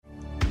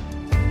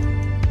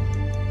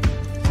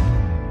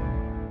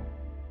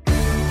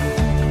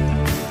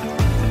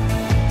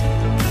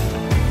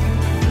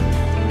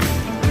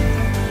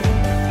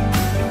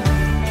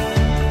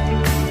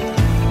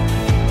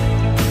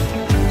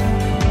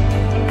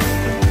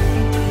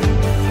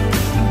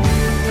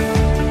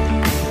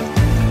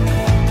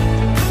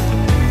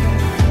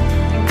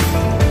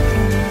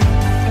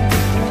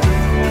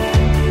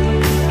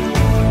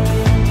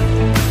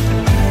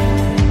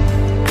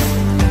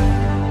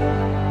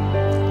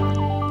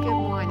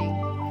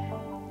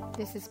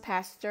is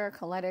Pastor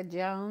Coletta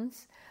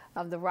Jones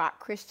of the Rock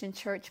Christian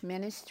Church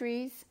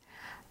Ministries.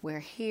 We're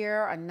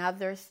here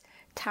another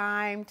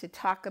time to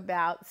talk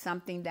about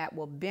something that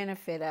will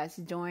benefit us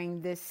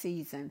during this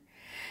season.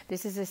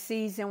 This is a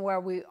season where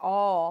we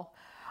all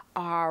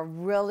are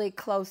really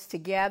close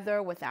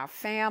together with our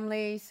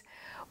families,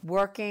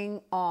 working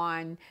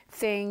on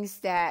things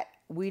that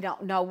we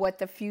don't know what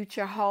the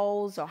future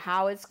holds or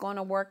how it's going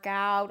to work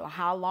out or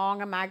how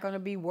long am I going to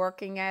be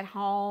working at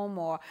home,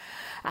 or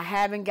I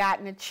haven't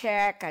gotten a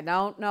check. I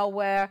don't know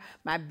where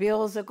my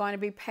bills are going to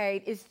be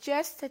paid. It's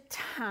just a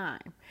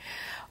time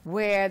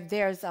where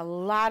there's a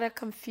lot of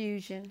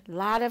confusion, a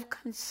lot of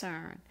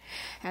concern,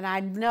 and I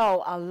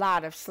know a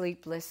lot of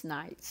sleepless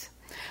nights.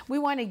 We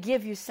want to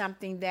give you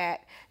something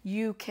that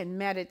you can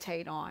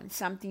meditate on,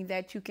 something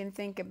that you can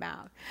think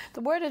about.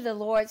 The word of the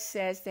Lord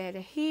says that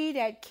he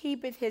that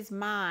keepeth his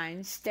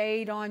mind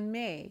stayed on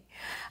me,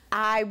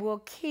 I will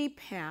keep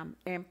him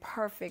in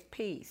perfect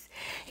peace.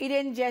 He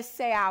didn't just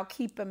say I'll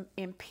keep him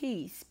in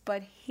peace,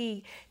 but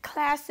he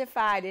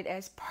classified it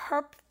as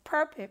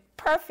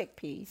perfect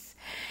peace.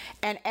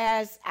 And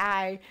as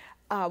I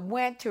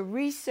went to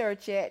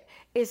research it,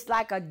 it's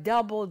like a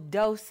double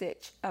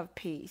dosage of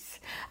peace.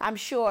 I'm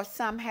sure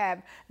some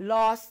have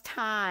lost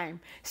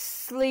time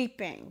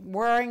sleeping,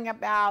 worrying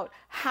about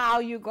how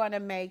you're going to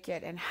make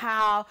it and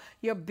how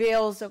your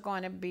bills are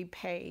going to be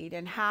paid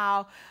and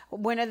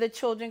when are the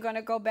children going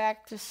to go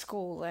back to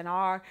school, and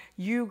are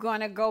you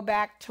going to go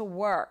back to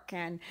work,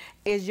 and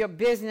is your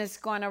business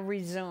going to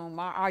resume,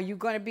 or are you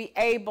going to be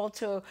able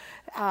to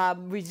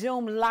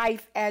resume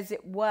life as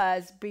it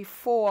was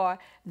before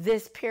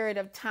this period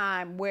of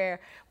time where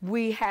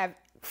we have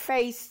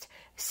faced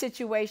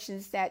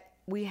situations that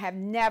we have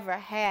never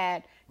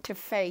had to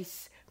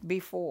face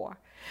before.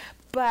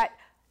 But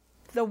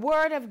the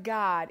Word of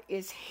God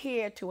is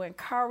here to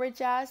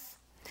encourage us,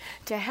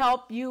 to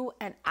help you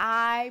and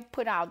I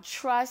put our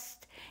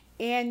trust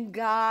in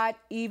God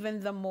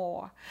even the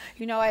more.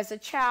 You know, as a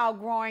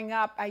child growing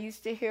up, I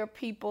used to hear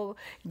people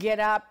get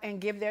up and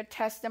give their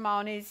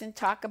testimonies and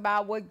talk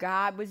about what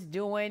God was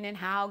doing and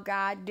how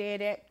God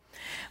did it.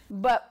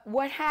 But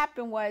what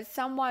happened was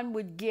someone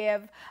would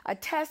give a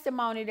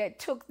testimony that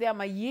took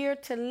them a year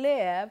to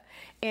live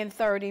in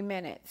 30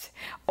 minutes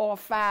or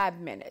 5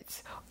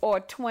 minutes or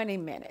 20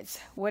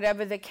 minutes,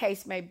 whatever the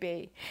case may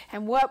be.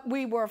 And what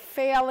we were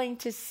failing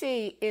to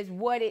see is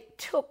what it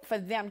took for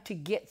them to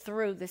get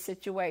through the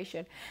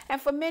situation.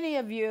 And for many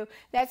of you,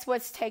 that's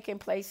what's taking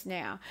place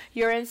now.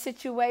 You're in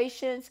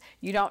situations,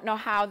 you don't know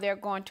how they're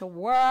going to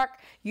work.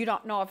 You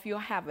don't know if you'll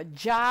have a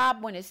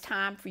job when it's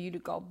time for you to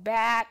go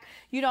back.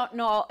 You don't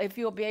know if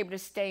you'll be able to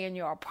stay in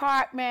your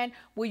apartment.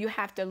 Will you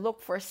have to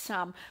look for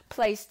some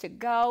place to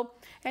go?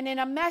 And in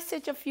a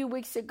message a few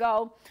weeks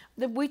ago,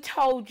 we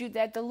told you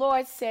that the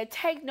Lord said,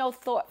 take no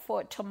thought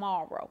for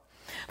tomorrow.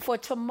 For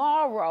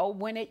tomorrow,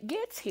 when it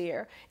gets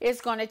here,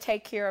 it's going to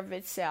take care of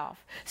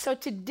itself. So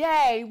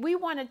today, we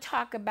want to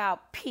talk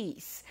about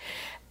peace,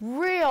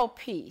 real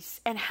peace,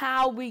 and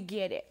how we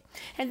get it.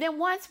 And then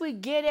once we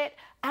get it,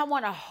 I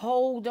want to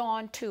hold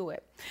on to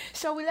it.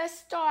 So let's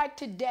start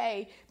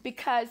today,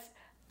 because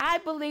I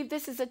believe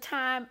this is a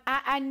time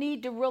I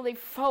need to really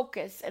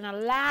focus and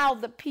allow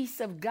the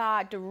peace of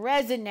God to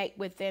resonate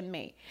within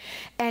me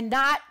and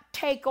not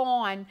take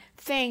on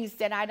things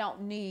that I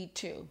don't need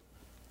to.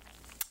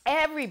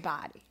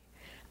 Everybody,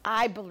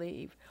 I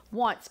believe,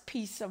 wants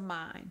peace of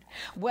mind.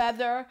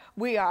 Whether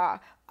we are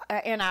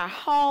in our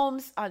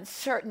homes,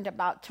 uncertain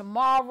about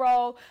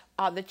tomorrow,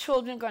 are the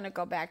children going to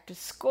go back to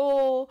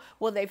school?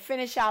 Will they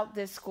finish out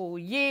this school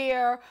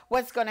year?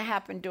 What's going to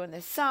happen during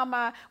the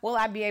summer? Will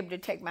I be able to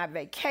take my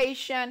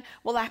vacation?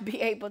 Will I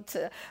be able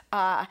to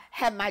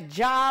have my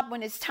job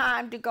when it's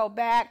time to go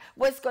back?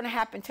 What's going to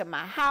happen to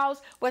my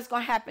house? What's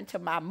going to happen to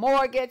my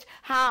mortgage?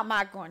 How am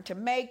I going to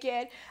make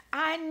it?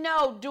 I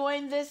know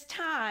during this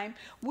time,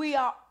 we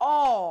are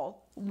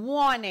all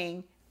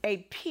wanting a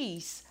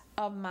peace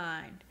of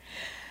mind.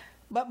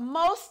 But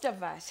most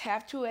of us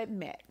have to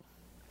admit,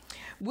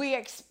 we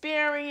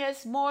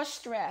experience more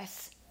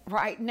stress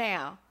right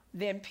now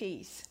than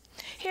peace.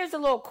 Here's a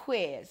little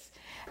quiz.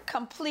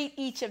 Complete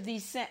each of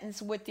these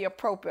sentences with the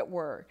appropriate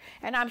word.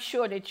 And I'm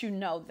sure that you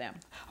know them.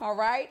 All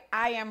right?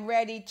 I am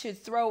ready to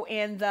throw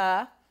in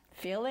the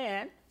fill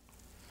in.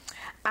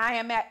 I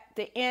am at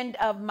the end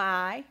of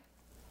my.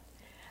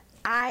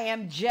 I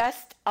am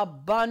just a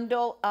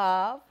bundle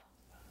of.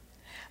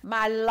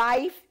 My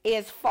life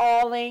is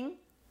falling.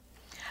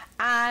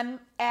 I'm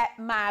at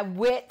my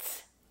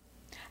wits.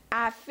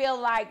 I feel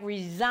like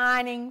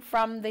resigning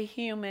from the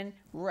human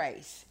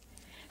race.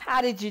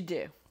 How did you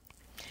do?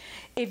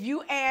 If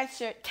you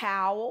answered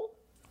towel,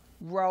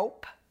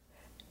 rope,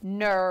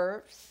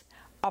 nerves,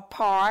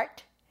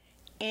 apart,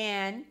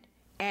 in,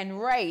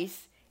 and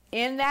race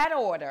in that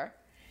order,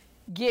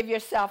 give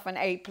yourself an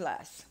A+.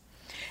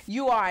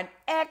 You are an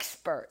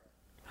expert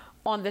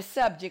on the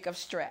subject of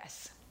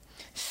stress.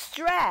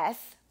 Stress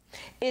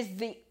is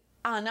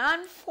an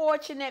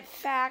unfortunate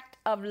fact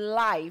of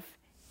life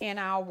in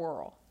our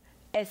world,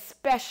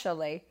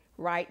 especially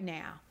right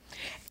now.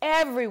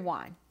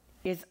 Everyone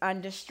is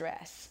under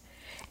stress.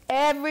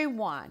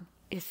 Everyone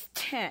is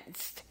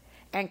tensed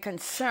and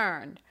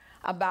concerned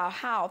about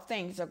how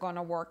things are going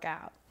to work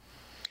out.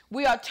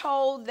 We are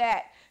told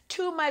that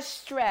too much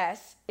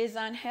stress is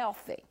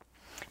unhealthy.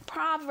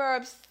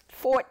 Proverbs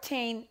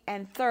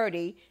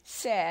 14:30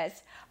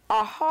 says,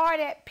 "A heart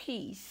at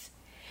peace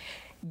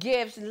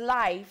gives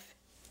life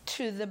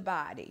to the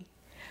body,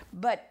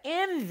 but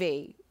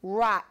envy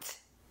rots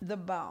the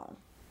bone."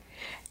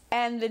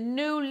 And the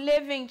New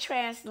Living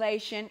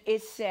Translation,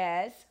 it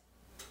says,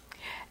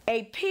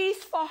 "A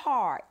peaceful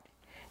heart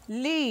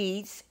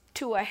leads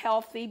to a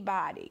healthy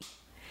body.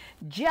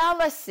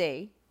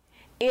 Jealousy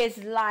is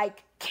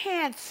like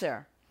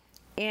cancer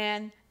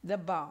in the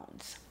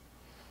bones."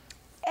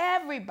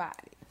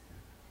 Everybody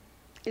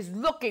is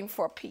looking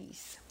for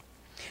peace.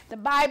 The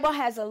Bible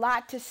has a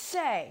lot to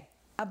say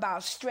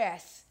about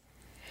stress,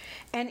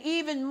 and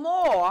even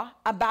more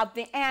about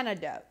the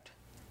antidote,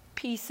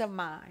 peace of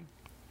mind.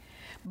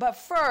 But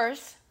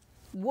first,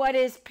 what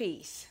is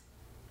peace?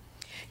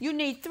 You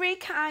need 3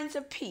 kinds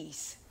of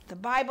peace. The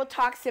Bible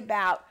talks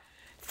about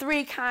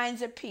 3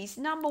 kinds of peace.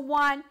 Number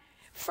 1,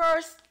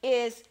 first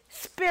is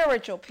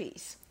spiritual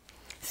peace.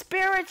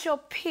 Spiritual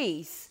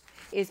peace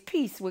is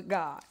peace with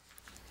God.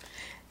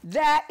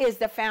 That is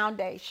the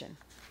foundation.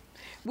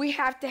 We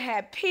have to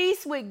have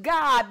peace with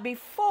God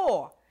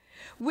before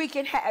we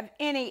can have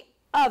any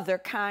other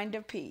kind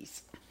of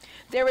peace.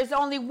 There is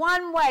only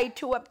one way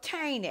to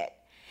obtain it,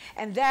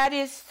 and that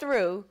is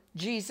through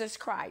Jesus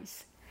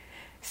Christ.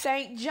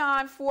 St.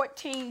 John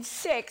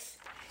 14:6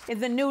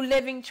 in the New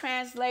Living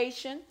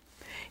Translation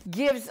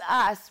gives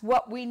us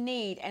what we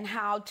need and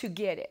how to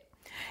get it.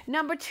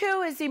 Number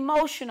 2 is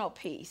emotional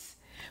peace.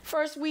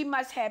 First, we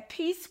must have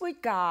peace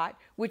with God,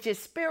 which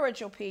is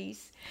spiritual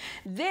peace.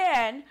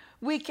 Then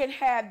we can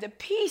have the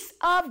peace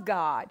of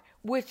God,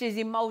 which is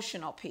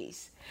emotional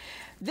peace.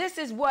 This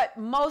is what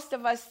most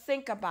of us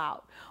think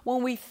about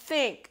when we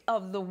think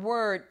of the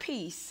word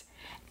peace: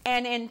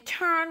 an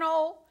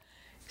internal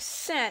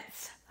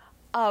sense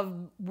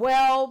of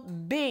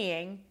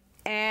well-being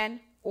and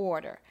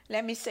order.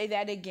 Let me say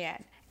that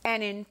again.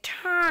 An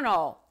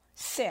internal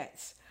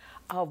sense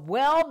of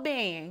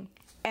well-being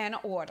and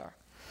order.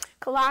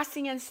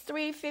 Colossians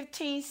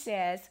 3:15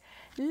 says,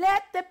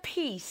 "Let the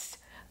peace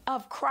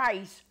of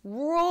Christ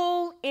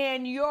rule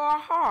in your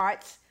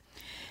hearts,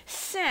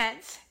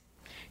 since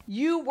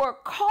you were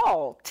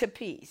called to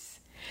peace."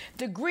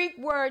 The Greek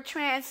word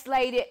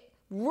translated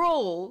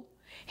rule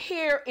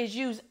here is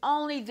used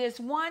only this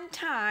one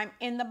time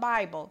in the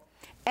Bible,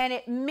 and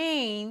it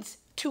means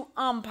to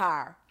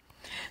umpire.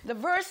 The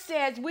verse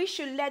says we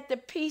should let the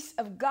peace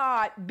of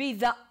God be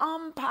the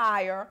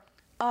umpire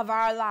of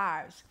our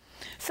lives.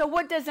 So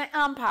what does an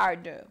umpire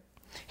do?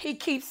 He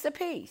keeps the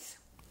peace.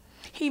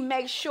 He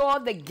makes sure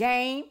the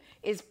game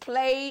is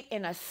played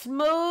in a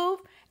smooth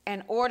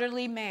and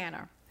orderly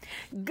manner.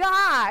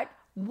 God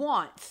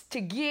wants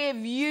to give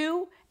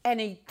you an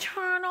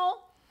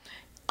eternal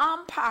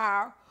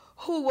umpire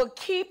who will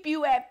keep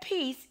you at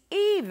peace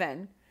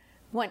even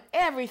when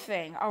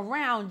everything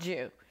around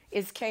you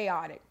is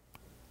chaotic.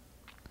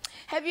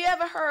 Have you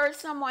ever heard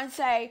someone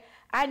say,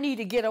 "I need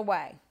to get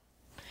away"?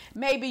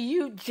 Maybe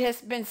you've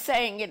just been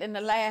saying it in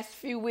the last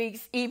few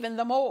weeks even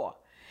the more.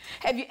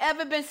 Have you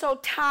ever been so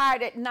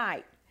tired at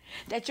night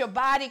that your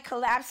body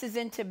collapses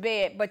into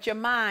bed, but your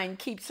mind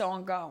keeps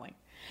on going?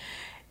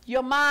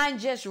 Your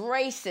mind just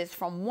races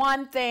from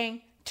one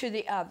thing to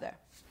the other.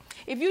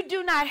 If you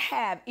do not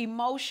have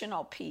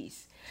emotional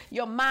peace,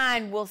 your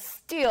mind will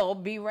still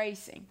be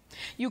racing.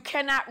 You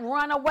cannot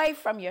run away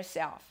from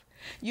yourself.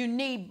 You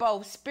need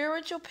both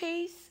spiritual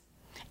peace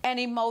and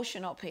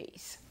emotional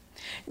peace.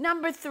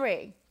 Number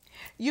 3,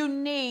 you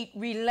need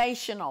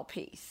relational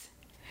peace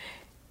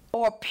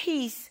or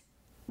peace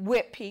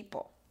with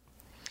people.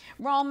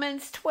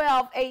 Romans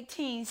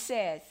 12:18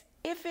 says,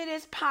 "If it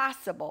is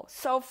possible,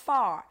 so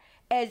far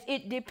as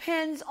it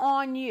depends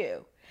on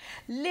you,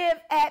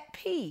 live at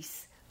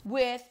peace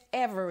with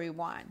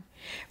everyone."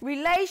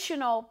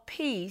 Relational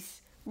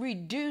peace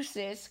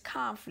reduces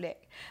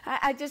conflict.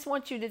 I just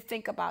want you to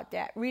think about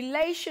that.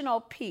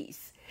 Relational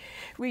peace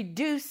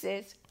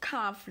reduces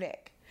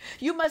conflict.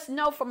 You must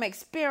know from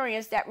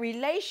experience that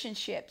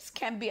relationships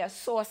can be a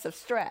source of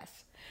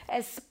stress,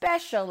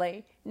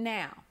 especially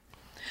now.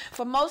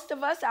 For most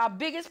of us, our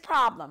biggest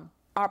problem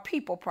are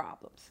people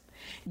problems.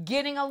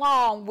 Getting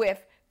along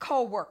with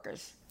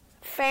co-workers,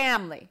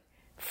 family,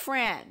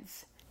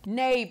 friends,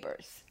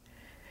 neighbors,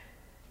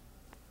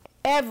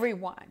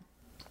 everyone.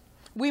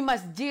 We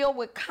must deal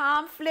with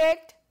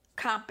conflict,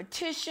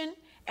 competition,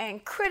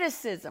 and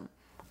criticism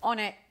on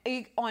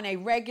a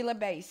regular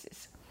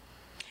basis.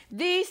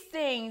 These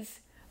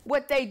things,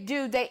 what they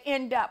do, they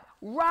end up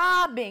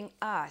robbing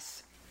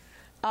us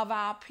of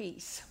our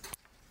peace.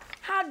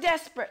 How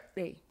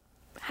desperately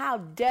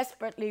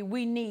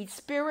we need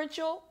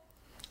spiritual,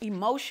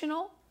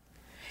 emotional,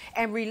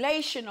 and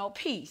relational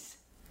peace.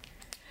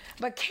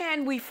 But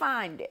can we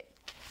find it,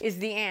 is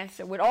the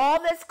answer. With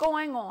all that's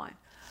going on,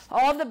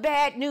 all the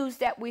bad news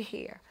that we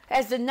hear,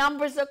 as the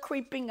numbers are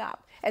creeping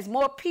up, as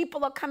more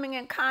people are coming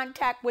in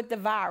contact with the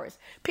virus,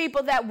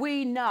 people that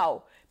we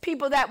know,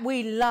 people that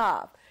we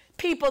love,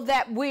 people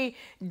that we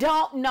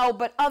don't know,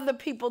 but other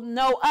people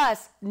know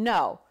us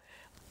know.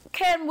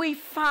 Can we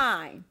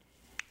find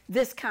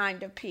this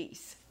kind of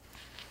peace?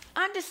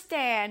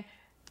 Understand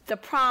the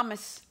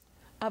promise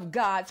of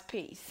God's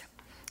peace.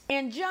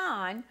 In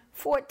John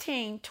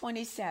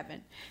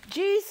 14:27,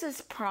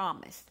 Jesus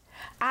promised,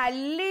 I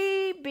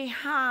leave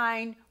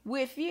behind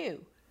with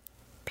you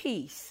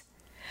peace.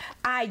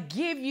 I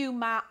give you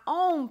my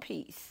own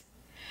peace,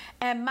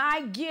 and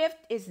my gift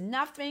is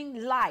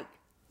nothing like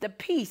the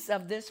peace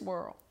of this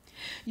world.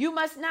 You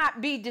must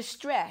not be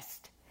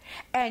distressed,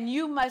 and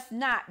you must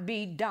not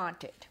be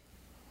daunted.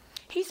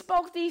 He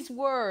spoke these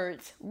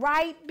words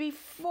right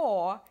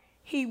before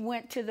he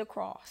went to the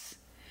cross.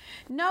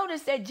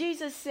 Notice that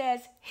Jesus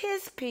says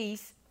his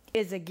peace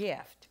is a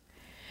gift.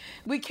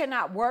 We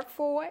cannot work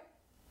for it,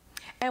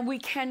 and we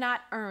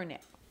cannot earn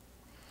it.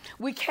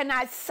 We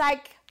cannot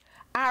psych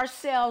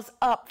ourselves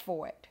up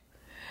for it.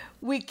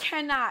 We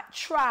cannot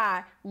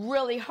try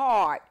really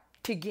hard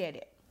to get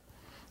it.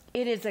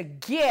 It is a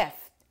gift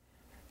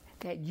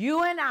that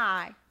you and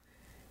I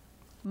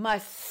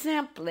must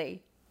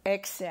simply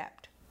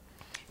accept.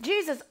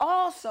 Jesus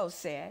also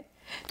said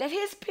that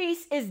his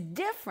peace is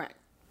different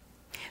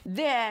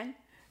than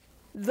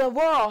the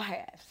world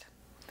has.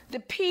 The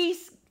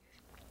peace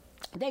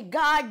that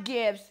God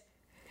gives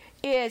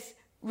is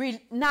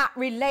not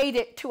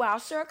related to our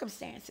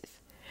circumstances.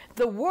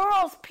 The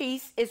world's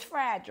peace is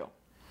fragile.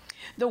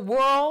 The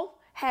world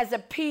has a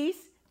peace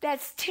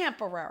that's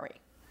temporary.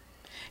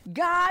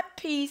 God's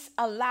peace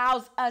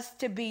allows us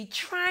to be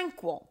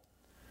tranquil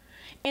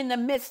in the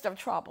midst of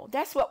trouble.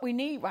 That's what we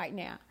need right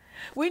now.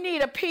 We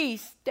need a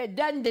peace that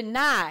doesn't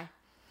deny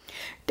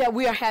that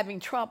we are having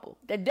trouble,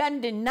 that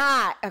doesn't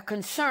deny a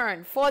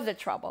concern for the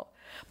trouble.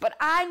 But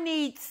I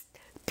need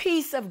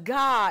peace of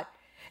God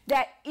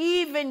that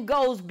even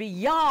goes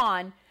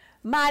beyond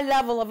my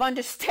level of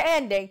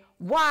understanding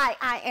why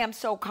I am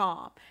so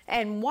calm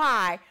and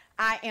why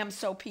I am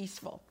so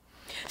peaceful.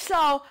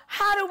 So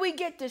how do we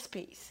get this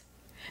peace?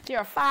 There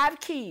are 5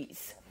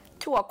 keys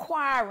to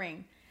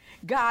acquiring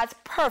God's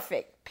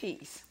perfect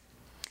peace.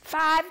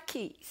 5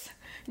 keys.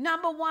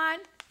 Number 1,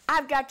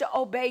 I've got to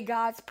obey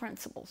God's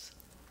principles.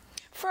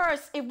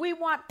 First, if we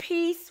want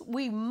peace,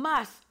 we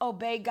must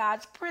obey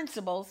God's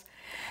principles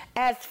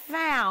as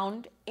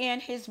found in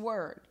his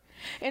word.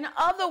 In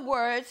other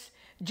words,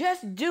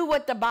 just do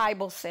what the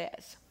Bible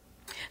says.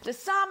 The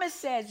psalmist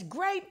says,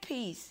 great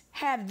peace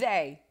have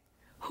they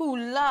who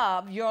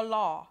love your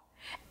law,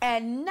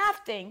 and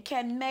nothing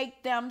can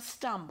make them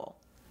stumble.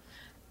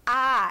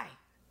 I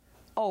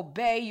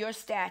obey your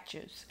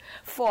statutes,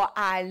 for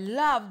I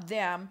love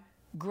them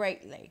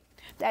greatly.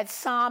 That's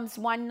Psalms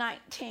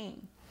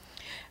 119,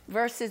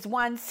 verses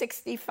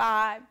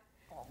 165,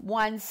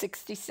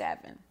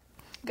 167.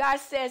 God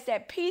says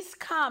that peace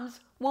comes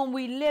when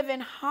we live in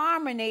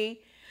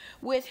harmony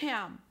with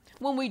him,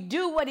 when we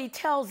do what he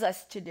tells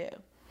us to do.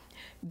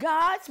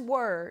 God's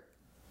word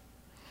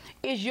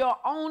is your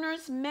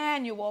owner's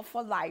manual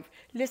for life.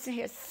 Listen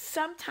here,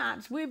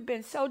 sometimes we've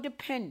been so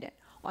dependent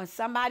on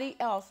somebody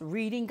else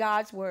reading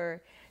God's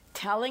word,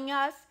 telling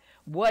us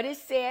what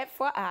is said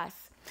for us,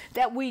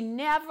 that we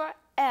never,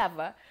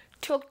 ever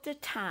took the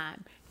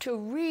time to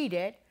read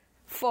it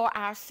for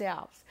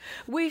ourselves.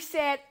 We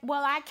said,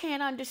 well, I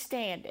can't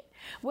understand it.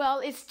 Well,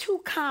 it's too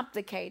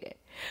complicated.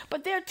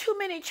 But there are too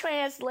many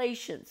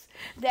translations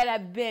that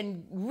have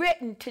been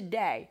written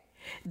today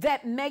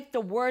that make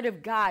the word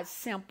of God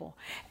simple.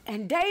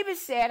 And David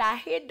said, I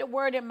hid the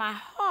word in my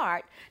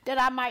heart that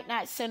I might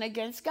not sin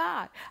against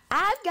God.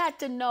 I've got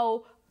to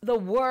know the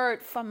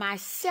word for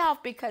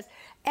myself, because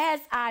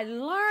as I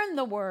learn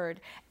the word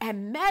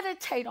and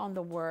meditate on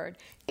the word,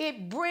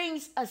 it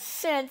brings a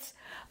sense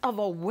of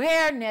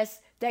awareness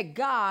that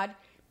God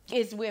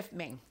is with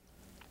me.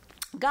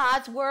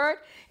 God's word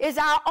is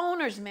our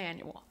owner's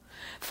manual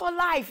for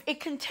life.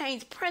 It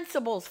contains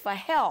principles for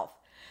health,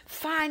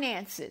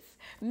 finances,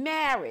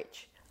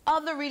 marriage,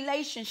 other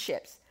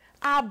relationships,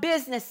 our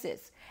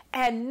businesses,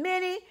 and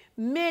many,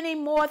 many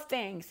more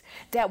things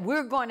that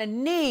we're going to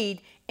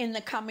need in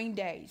the coming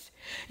days.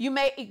 You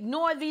may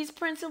ignore these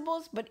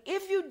principles, but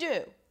if you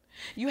do,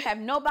 you have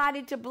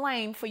nobody to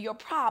blame for your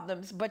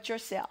problems but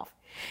yourself.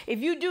 If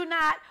you do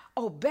not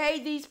obey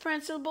these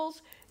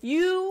principles,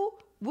 you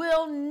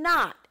will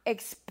not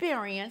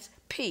experience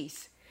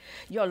peace.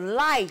 Your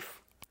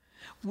life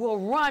will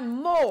run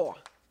more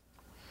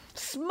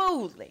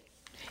smoothly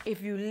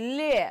if you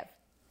live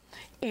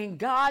in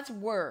God's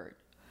word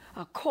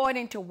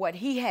according to what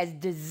he has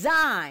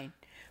designed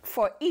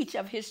for each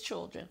of his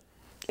children.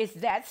 It's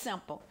that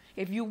simple.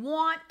 If you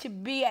want to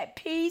be at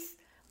peace,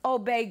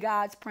 obey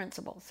God's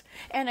principles.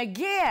 And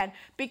again,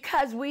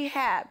 because we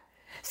have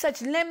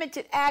such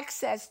limited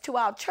access to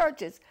our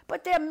churches,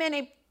 but there are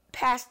many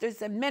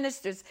pastors and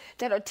ministers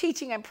that are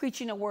teaching and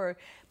preaching the word,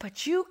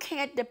 but you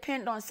can't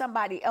depend on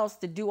somebody else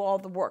to do all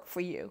the work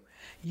for you.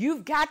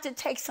 You've got to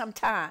take some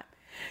time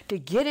to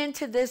get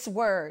into this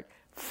word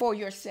for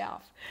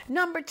yourself.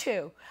 Number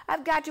 2,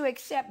 I've got to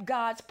accept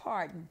God's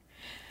pardon.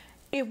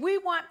 If we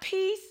want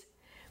peace,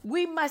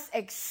 we must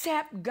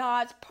accept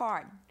God's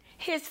pardon,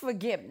 his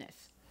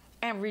forgiveness,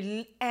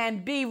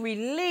 and be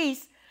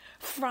released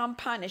from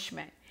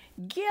punishment.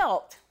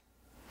 Guilt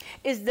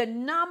is the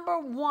number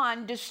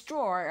one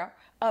destroyer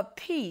of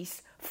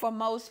peace for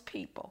most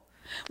people.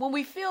 When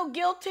we feel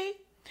guilty,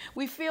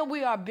 we feel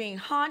we are being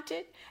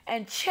haunted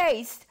and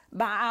chased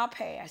by our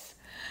past.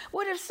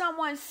 What if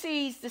someone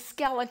sees the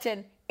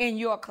skeleton in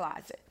your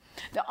closet?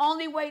 The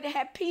only way to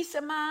have peace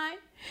of mind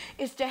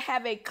is to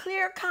have a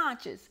clear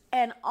conscience,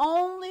 and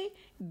only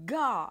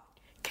God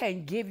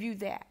can give you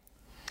that.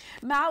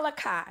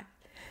 Micah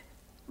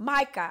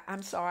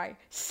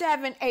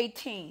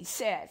 7:18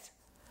 says,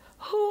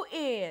 "Who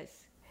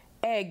is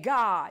a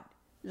God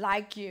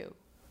like you,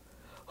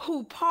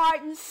 who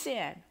pardons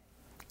sin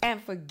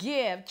and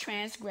forgive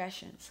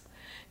transgressions?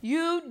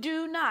 You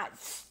do not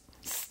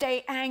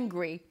stay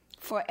angry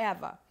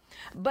forever,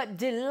 but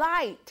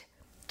delight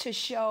to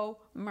show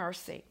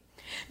mercy."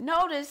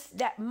 Notice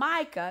that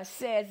Micah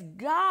says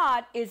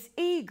God is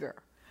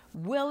eager,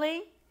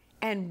 willing,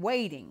 and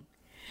waiting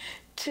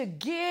to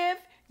give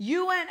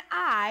you and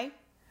I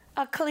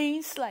a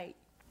clean slate.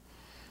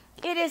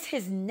 It is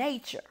his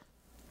nature.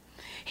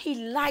 He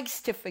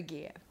likes to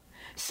forgive.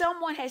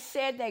 Someone has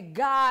said that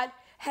God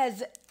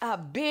has a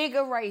big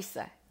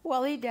eraser.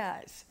 Well, he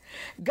does.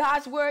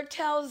 God's word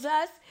tells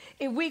us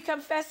if we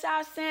confess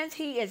our sins,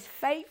 he is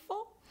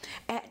faithful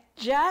and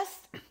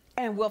just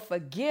and will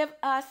forgive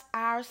us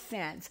our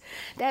sins.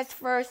 That's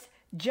 1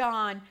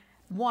 John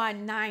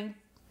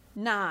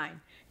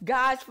 1:9.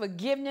 God's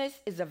forgiveness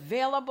is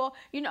available.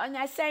 In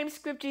that same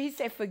scripture, he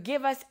said,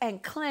 forgive us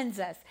and cleanse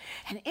us.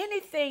 And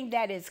anything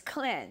that is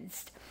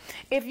cleansed,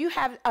 if you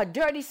have a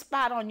dirty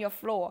spot on your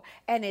floor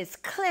and it's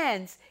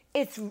cleansed,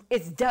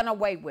 it's done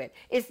away with.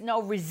 It's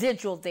no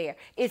residual there.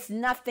 It's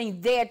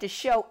nothing there to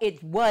show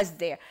it was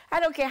there. I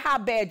don't care how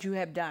bad you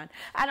have done.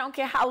 I don't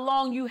care how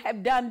long you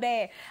have done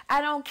bad.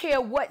 I don't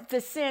care what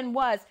the sin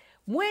was.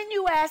 When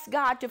you ask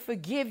God to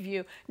forgive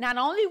you, not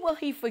only will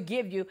he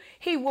forgive you,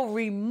 he will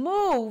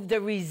remove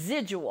the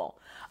residual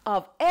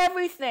of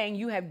everything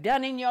you have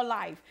done in your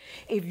life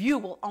if you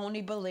will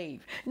only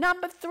believe.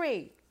 Number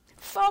 3,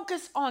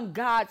 focus on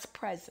God's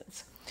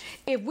presence.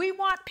 If we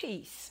want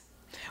peace,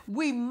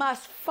 we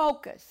must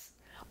focus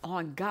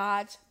on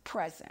God's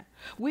presence.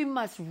 We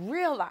must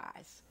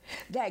realize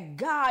that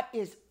God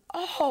is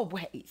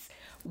always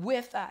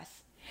with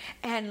us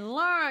and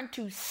learn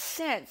to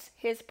sense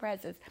his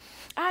presence.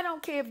 I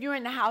don't care if you're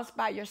in the house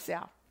by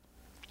yourself.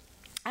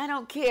 I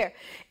don't care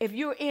if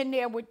you're in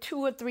there with 2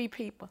 or 3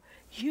 people.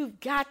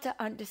 You've got to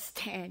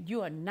understand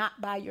you are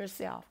not by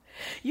yourself.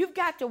 You've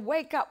got to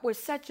wake up with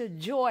such a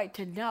joy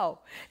to know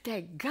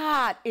that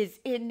God is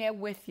in there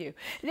with you.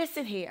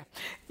 Listen here.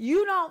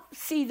 You don't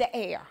see the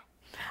air.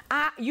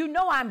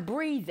 I'm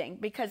breathing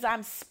because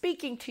I'm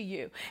speaking to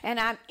you and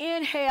I'm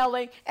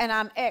inhaling and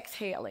I'm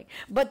exhaling.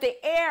 But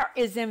the air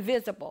is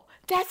invisible.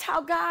 That's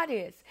how God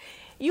is.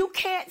 You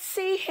can't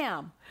see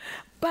him.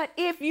 But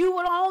if you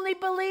would only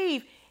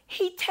believe,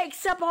 he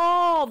takes up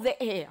all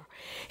the air.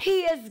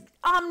 He is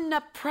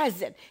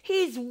omnipresent.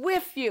 He's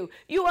with you.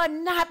 You are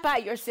not by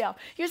yourself.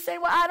 You're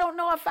saying, well, I don't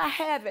know if I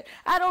have it.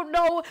 I don't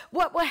know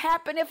what will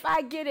happen if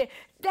I get it.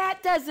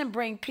 That doesn't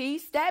bring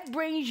peace. That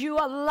brings you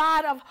a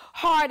lot of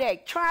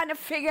heartache trying to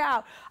figure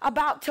out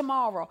about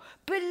tomorrow.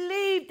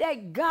 Believe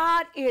that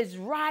God is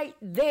right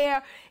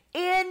there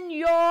in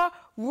your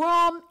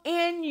room,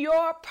 in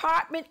your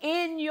apartment,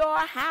 in your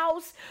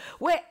house,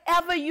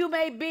 wherever you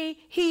may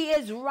be. He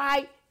is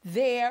right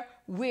there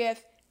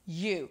with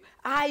you.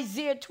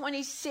 Isaiah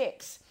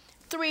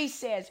 26:3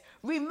 says,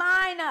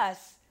 remind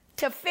us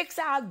to fix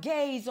our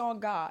gaze on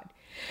God.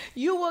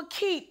 You will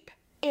keep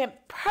in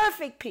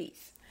perfect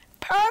peace,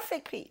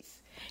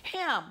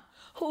 him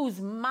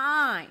whose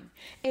mind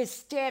is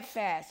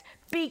steadfast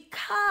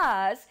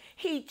because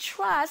he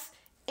trusts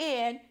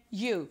in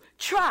you.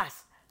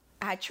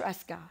 I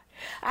trust God.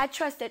 I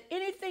trust that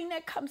anything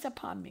that comes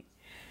upon me,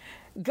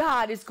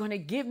 God is going to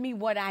give me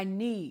what I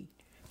need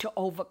to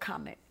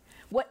overcome it.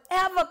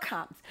 Whatever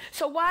comes.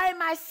 So why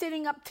am I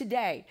sitting up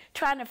today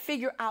trying to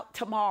figure out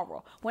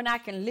tomorrow when I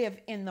can live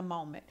in the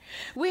moment?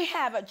 We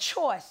have a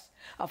choice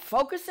of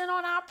focusing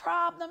on our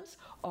problems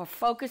or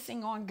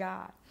focusing on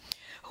God,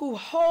 who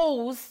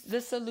holds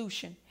the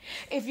solution.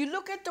 If you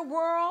look at the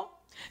world,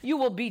 you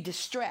will be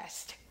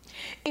distressed.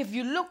 If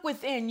you look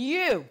within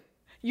you,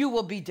 you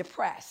will be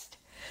depressed.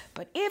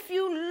 But if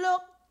you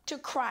look to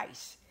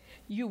Christ,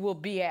 you will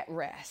be at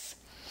rest.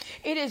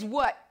 It is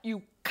what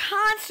you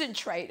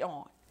concentrate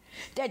on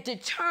that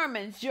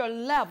determines your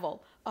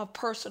level of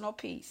personal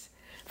peace.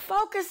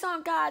 Focus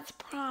on God's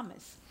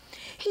promise.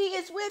 He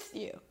is with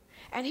you,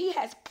 and he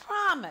has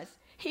promised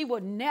he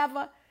will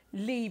never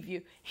leave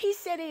you. He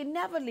said he'd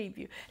never leave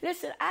you.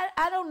 Listen,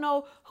 I don't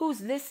know who's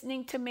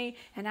listening to me,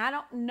 and I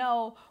don't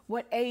know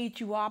what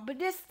age you are, but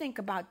just think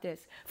about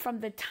this. From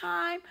the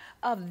time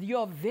of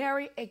your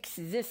very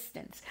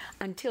existence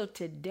until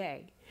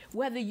today,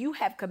 whether you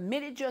have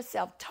committed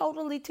yourself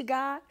totally to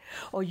God,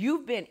 or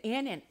you've been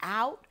in and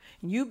out,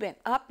 and you've been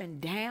up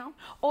and down,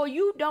 or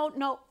you don't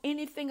know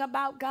anything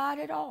about God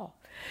at all.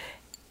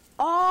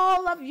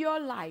 All of your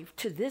life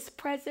to this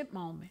present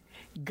moment,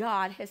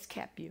 God has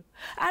kept you.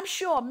 I'm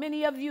sure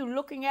many of you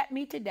looking at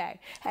me today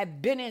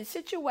have been in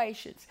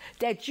situations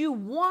that you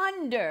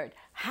wondered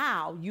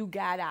how you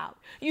got out.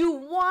 You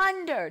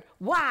wondered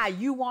why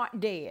you aren't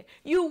dead.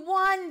 You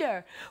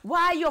wonder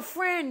why your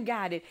friend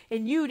got it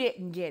and you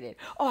didn't get it,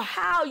 or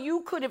how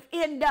you could have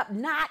ended up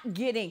not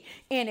getting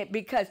in it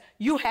because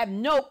you have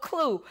no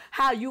clue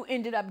how you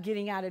ended up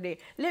getting out of there.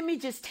 Let me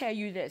just tell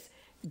you this.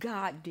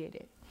 God did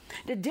it.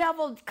 The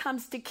devil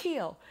comes to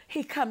kill.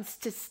 He comes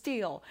to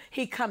steal.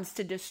 He comes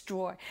to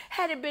destroy.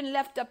 Had it been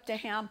left up to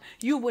him,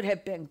 you would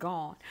have been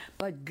gone.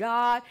 But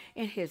God,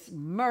 in his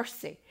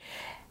mercy,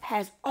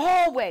 has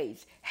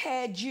always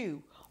had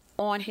you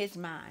on his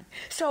mind.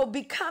 So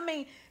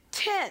becoming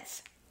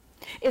tense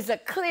is a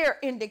clear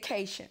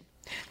indication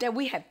that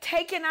we have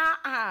taken our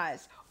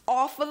eyes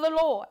off of the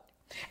Lord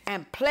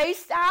and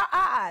placed our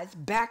eyes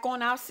back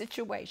on our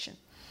situation.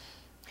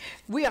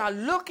 We are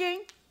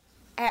looking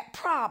at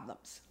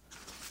problems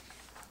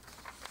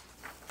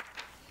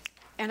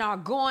and are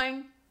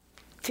going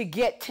to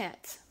get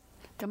tense.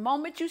 The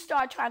moment you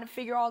start trying to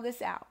figure all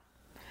this out,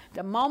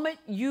 the moment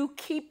you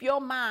keep your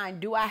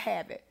mind, do I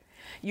have it?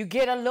 You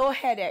get a little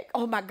headache.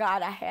 Oh my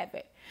God, I have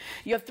it.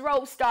 Your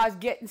throat starts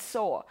getting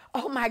sore.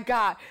 Oh my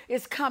God,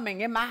 it's coming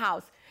in my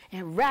house.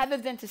 And rather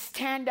than to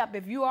stand up,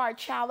 if you are a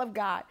child of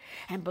God,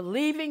 and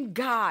believing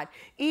God,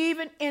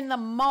 even in the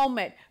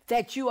moment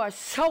that you are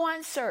so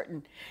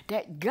uncertain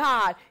that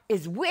God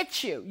is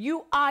with you,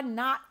 you are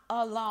not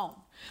alone.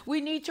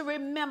 We need to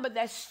remember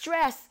that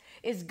stress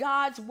is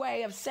God's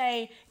way of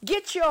saying,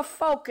 get your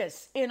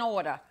focus in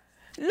order.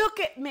 Look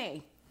at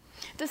me.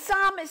 The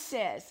psalmist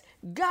says,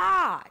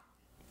 God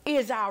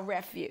is our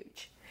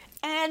refuge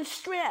and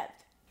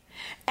strength,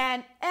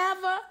 and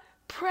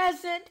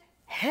ever-present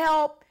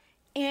help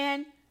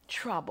in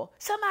trouble.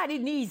 Somebody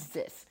needs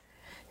this.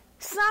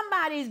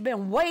 Somebody's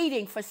been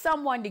waiting for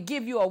someone to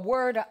give you a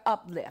word of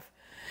uplift.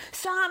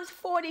 Psalms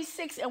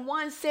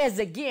 46:1 says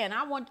again,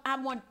 I want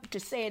to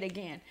say it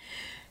again.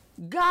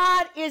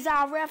 God is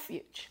our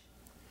refuge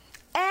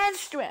and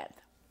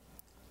strength,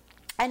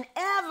 an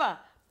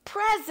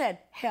ever-present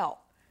help.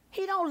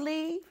 He don't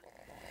leave.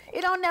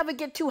 It don't never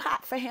get too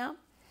hot for him.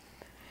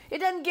 It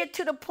doesn't get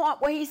to the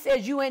point where he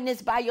says, you in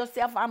this by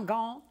yourself, I'm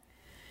gone.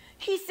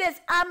 He says,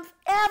 I'm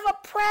ever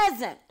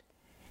present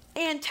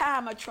in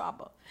time of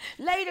trouble.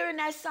 Later in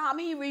that psalm,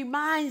 he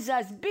reminds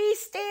us, be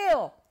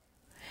still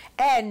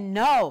and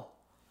know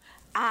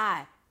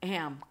I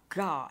am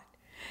God.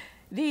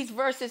 These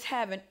verses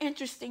have an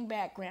interesting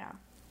background.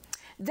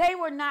 They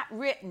were not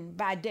written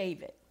by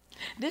David.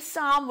 This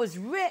psalm was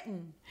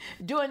written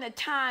during the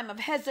time of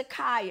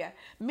Hezekiah,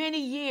 many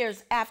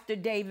years after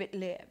David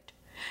lived.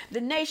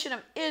 The nation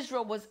of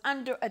Israel was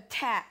under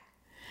attack.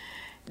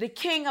 The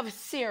king of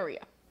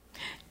Syria,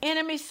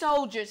 enemy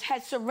soldiers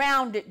had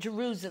surrounded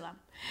Jerusalem,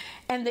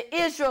 and the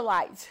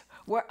Israelites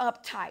were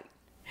uptight.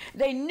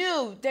 They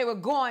knew they were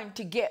going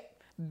to get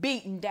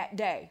beaten that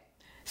day,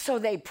 so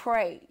they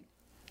prayed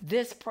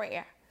this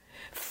prayer.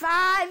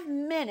 5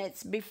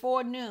 minutes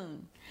before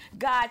noon,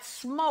 God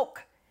smote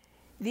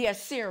the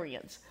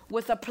Assyrians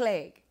with a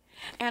plague,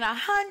 and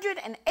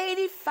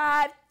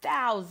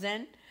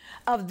 185,000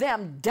 of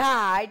them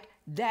died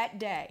that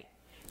day.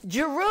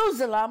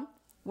 Jerusalem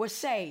was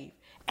saved,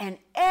 and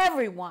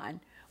everyone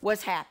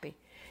was happy.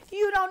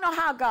 You don't know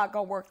how God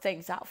gonna work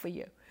things out for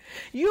you.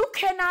 You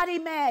cannot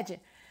imagine.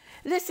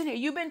 Listen here,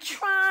 you've been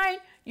trying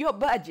your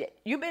budget.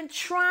 You've been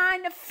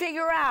trying to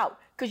figure out,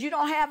 because you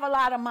don't have a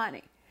lot of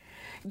money.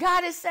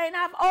 God is saying,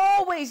 I've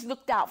always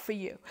looked out for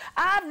you.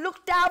 I've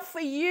looked out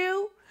for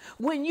you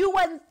when you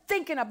wasn't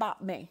thinking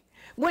about me.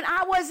 When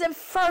I wasn't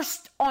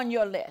first on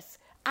your list,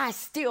 I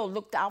still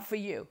looked out for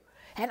you.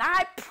 And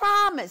I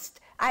promised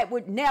I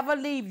would never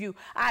leave you.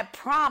 I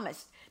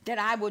promised that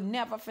I would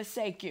never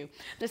forsake you.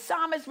 The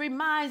psalmist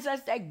reminds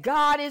us that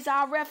God is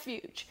our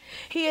refuge.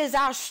 He is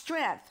our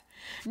strength.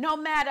 No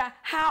matter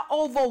how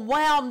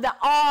overwhelmed the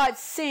odds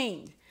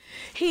seem,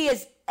 he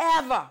is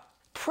ever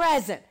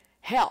present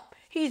help.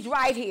 He's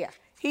right here.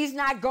 He's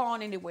not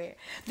gone anywhere.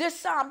 This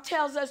psalm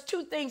tells us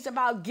two things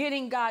about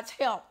getting God's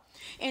help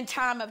in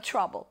time of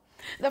trouble.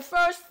 The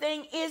first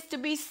thing is to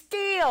be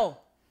still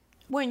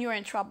when you're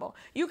in trouble.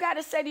 You got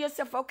to say to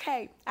yourself,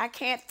 okay, I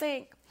can't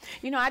think.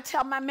 You know, I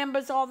tell my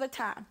members all the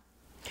time,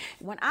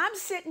 when I'm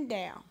sitting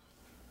down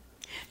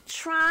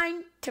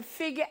trying to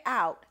figure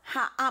out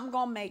how I'm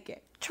going to make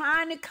it,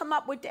 trying to come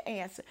up with the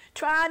answer,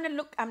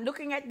 I'm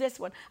looking at this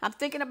one, I'm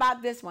thinking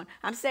about this one,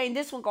 I'm saying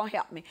this one going to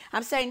help me,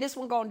 I'm saying this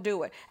one going to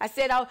do it. I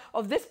said, oh,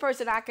 this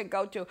person I could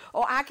go to,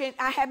 or I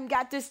haven't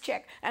got this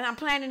check, and I'm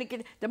planning to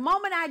get it. The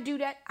moment I do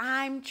that,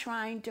 I'm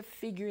trying to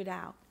figure it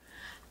out.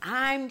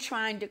 I'm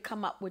trying to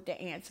come up with the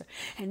answer.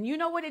 And you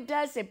know what it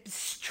does? It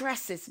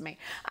stresses me.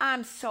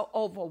 I'm so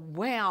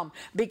overwhelmed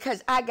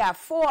because I got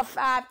 4 or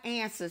 5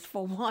 answers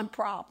for one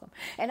problem.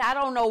 And I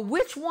don't know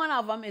which one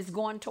of them is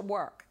going to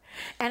work.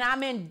 And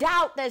I'm in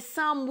doubt that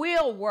some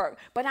will work,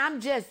 but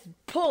I'm just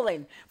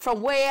pulling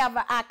from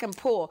wherever I can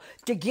pull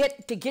to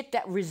get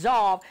that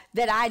resolve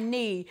that I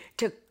need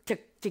to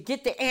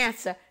get the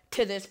answer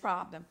to this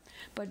problem.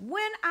 But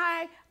when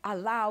I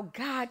allow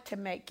God to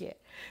make it,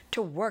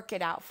 to work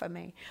it out for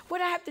me,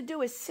 what I have to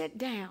do is sit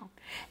down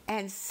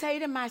and say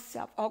to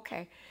myself,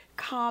 okay,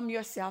 calm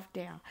yourself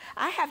down.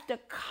 I have to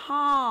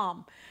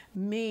calm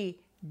me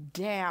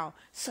down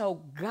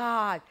so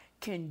God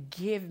can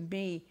give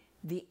me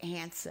the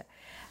answer.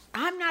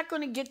 I'm not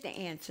going to get the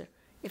answer.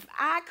 If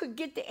I could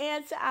get the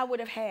answer, I would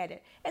have had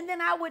it. And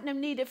then I wouldn't have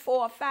needed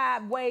 4 or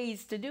 5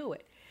 ways to do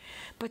it.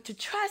 But to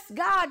trust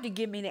God to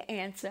give me the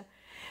answer,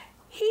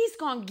 He's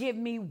going to give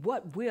me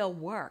what will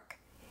work.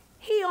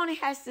 He only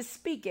has to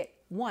speak it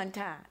one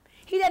time.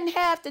 He doesn't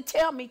have to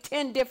tell me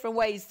 10 different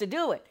ways to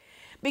do it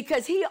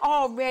because He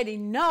already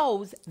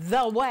knows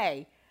the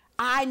way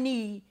I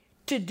need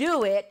to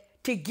do it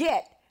to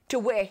get to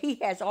where He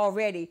has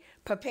already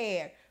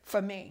prepared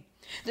for me.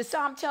 The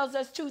Psalm tells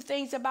us 2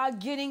 things about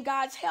getting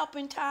God's help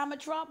in time of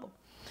trouble.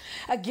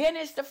 Again,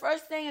 it's the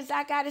first thing is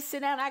I got to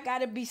sit down. I got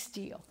to be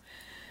still.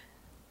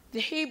 The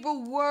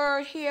Hebrew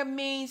word here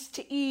means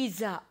to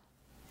ease up,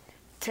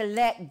 to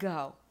let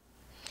go.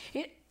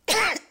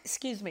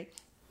 Excuse me.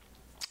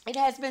 It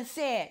has been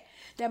said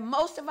that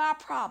most of our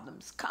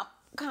problems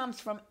comes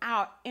from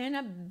our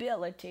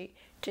inability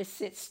to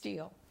sit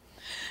still.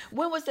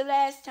 When was the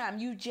last time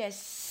you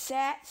just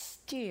sat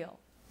still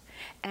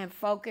and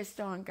focused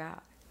on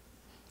God?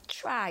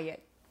 Try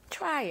it.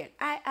 Try it.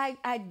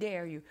 I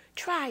dare you.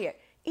 Try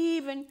it.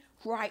 Even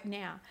right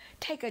now.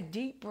 Take a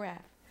deep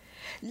breath.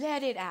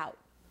 Let it out.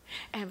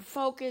 And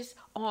focus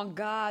on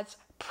God's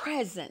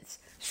presence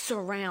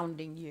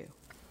surrounding you.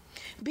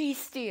 Be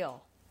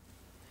still.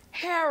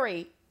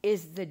 Hurry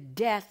is the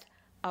death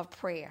of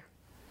prayer.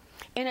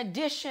 In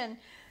addition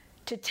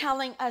to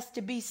telling us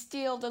to be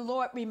still, the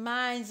Lord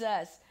reminds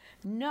us,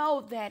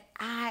 know that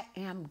I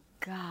am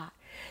God.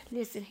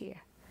 Listen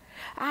here.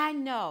 I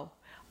know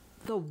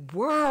the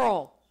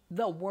world.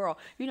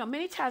 You know,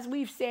 many times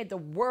we've said the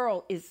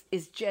world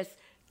is just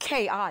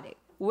chaotic.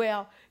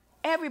 Well,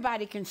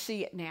 everybody can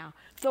see it now.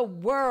 The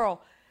world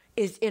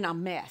is in a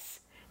mess.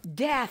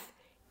 Death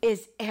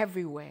is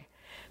everywhere.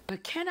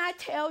 But can I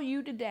tell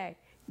you today,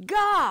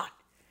 God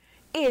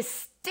is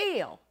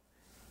still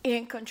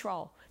in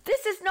control.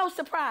 This is no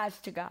surprise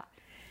to God.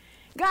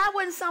 God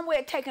wasn't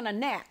somewhere taking a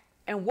nap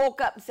and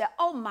woke up and said,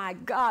 oh my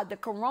God, the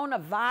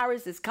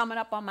coronavirus is coming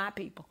up on my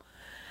people.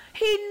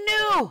 He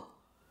knew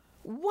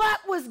what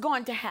was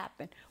going to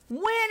happen,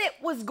 when it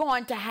was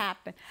going to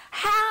happen,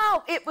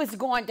 how it was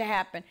going to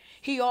happen.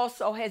 He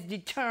also has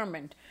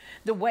determined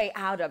the way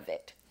out of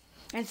it.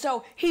 And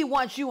so He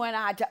wants you and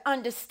I to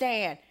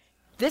understand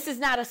this is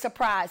not a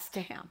surprise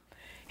to Him.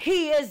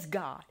 He is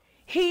God.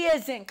 He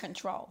is in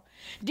control.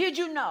 Did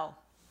you know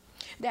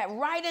that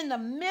right in the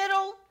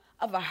middle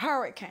of a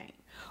hurricane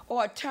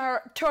or a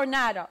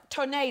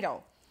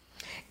tornado,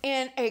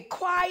 in a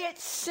quiet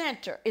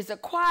center is a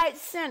quiet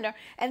center,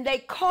 and they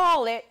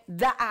call it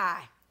the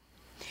eye.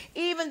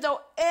 Even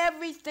though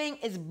everything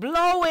is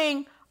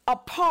blowing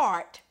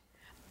apart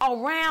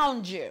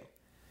around you,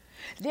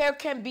 there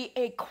can be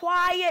a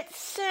quiet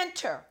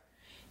center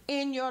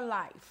in your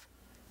life.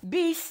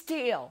 Be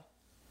still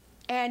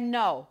and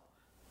know.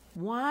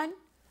 1,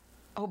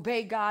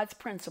 obey God's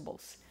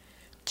principles.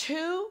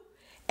 2,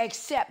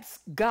 accept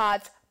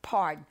God's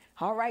pardon.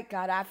 All right,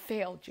 God, I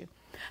failed you.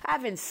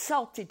 I've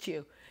insulted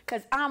you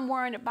because I'm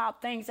worrying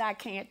about things I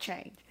can't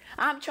change.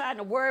 I'm trying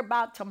to worry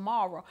about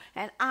tomorrow,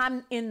 and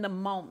I'm in the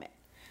moment.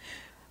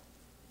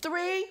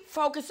 3,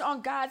 focus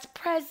on God's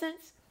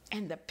presence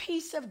and the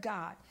peace of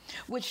God,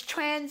 which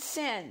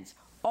transcends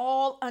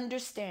all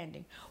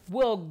understanding,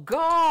 will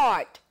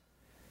guard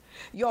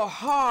your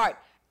heart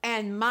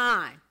and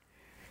mind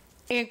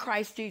in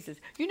Christ Jesus.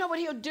 You know what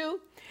He'll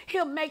do?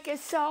 He'll make it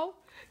so.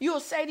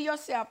 You'll say to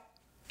yourself,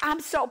 I'm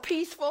so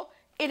peaceful,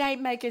 it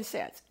ain't making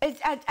sense.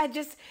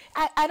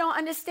 I don't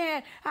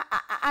understand.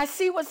 I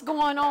see what's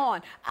going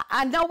on.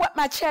 I know what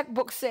my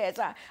checkbook says.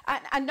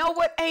 I know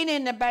what ain't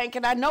in the bank,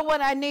 and I know what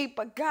I need.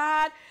 But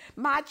God,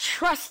 my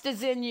trust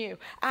is in you.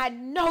 I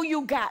know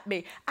you got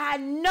me. I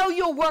know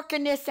you're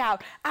working this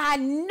out. I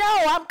know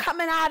I'm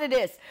coming out of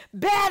this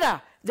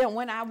better than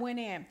when I went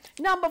in.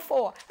 Number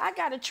 4, I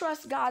got to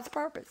trust God's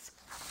purpose.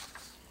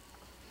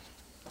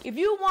 If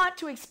you want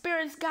to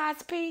experience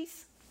God's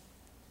peace,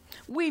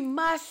 we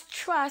must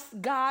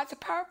trust God's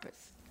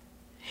purpose,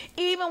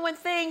 even when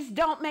things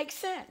don't make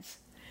sense.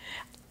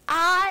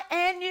 I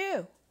and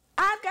you,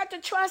 I've got to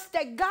trust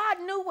that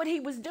God knew what He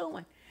was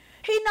doing.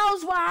 He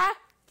knows why.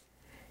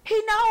 He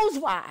knows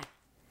why.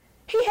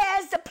 He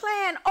has the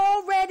plan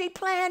already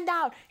planned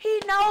out.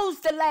 He knows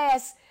the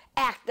last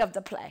act of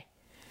the play.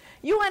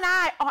 You and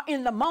I are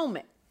in the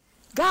moment.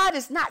 God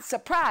is not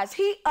surprised.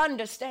 He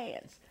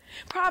understands.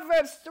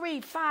 Proverbs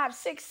 3, 5,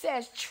 6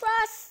 says,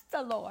 trust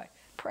the Lord,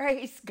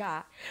 praise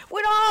God,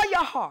 with all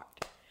your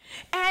heart,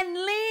 and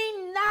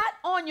lean not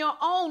on your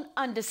own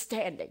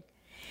understanding.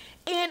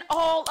 In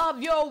all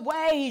of your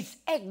ways,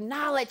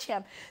 acknowledge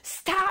him.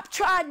 Stop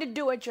trying to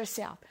do it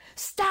yourself.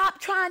 Stop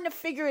trying to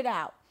figure it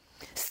out.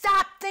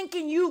 Stop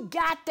thinking you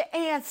got the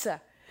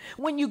answer.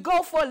 When you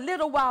go for a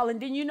little while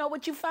and then you know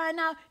what you find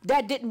out?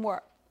 That didn't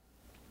work.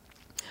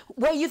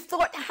 Where you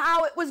thought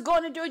how it was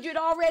going to do it, you'd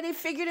already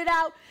figured it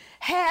out.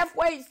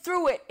 Halfway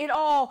through it, it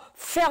all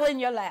fell in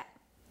your lap.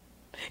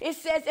 It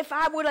says if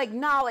I would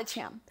acknowledge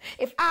him,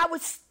 if I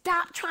would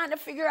stop trying to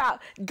figure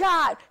out,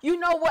 God, you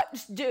know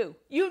what's due.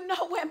 You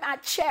know where my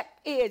check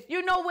is.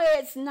 You know where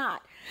it's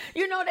not.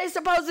 You know they're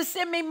supposed to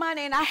send me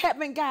money and I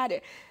haven't got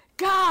it.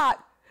 God,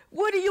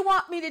 what do you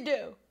want me to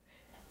do?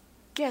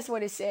 Guess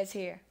what it says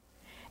here?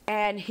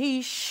 And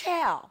he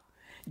shall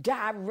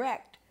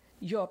direct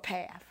your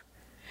path.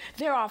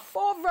 There are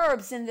 4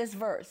 verbs in this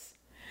verse.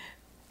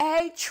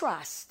 A,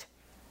 trust.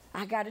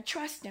 I got to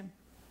trust him.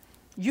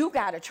 You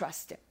got to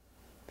trust him.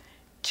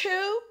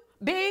 2,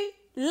 B,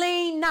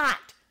 lean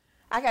not.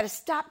 I got to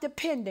stop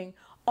depending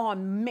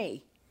on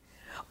me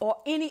or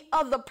any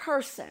other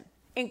person,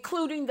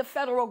 including the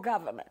federal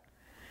government,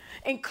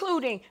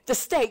 including the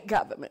state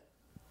government,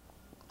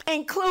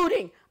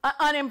 including an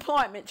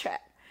unemployment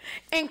check,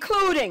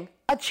 including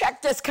a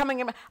check that's coming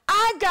in.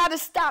 I got to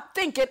stop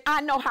thinking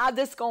I know how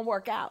this is going to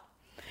work out.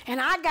 And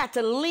I got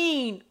to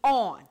lean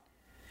on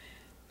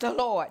the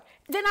Lord.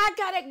 Then I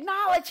got to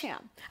acknowledge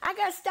him. I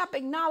got to stop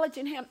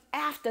acknowledging him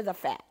after the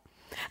fact.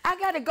 I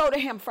got to go to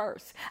him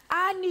first.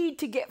 I need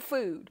to get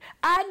food.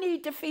 I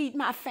need to feed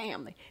my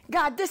family.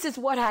 God, this is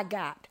what I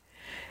got.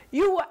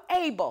 You were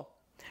able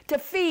to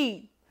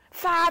feed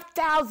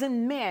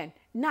 5,000 men,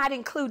 not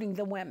including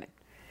the women.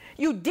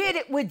 You did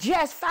it with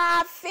just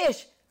 5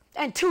 fish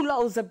and 2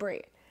 loaves of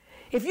bread.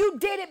 If you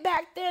did it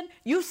back then,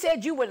 you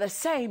said you were the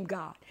same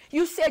God.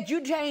 You said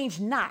you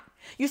changed not.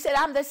 You said,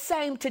 I'm the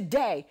same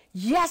today,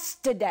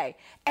 yesterday,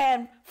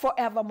 and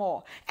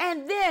forevermore.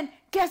 And then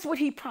guess what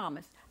he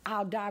promised?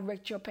 I'll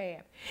direct your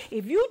path.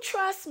 If you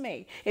trust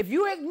me, if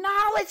you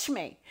acknowledge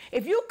me,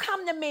 if you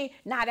come to me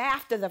not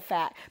after the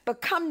fact,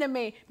 but come to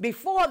me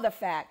before the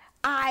fact,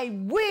 I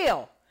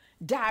will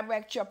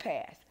direct your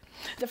path.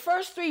 The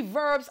first 3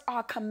 verbs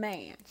are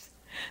commands.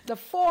 The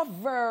 4th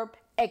verb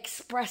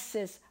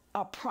expresses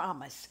a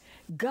promise.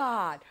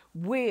 God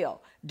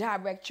will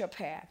direct your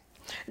path.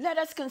 Let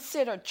us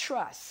consider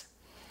trust.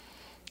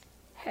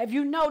 Have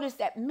you noticed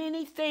that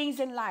many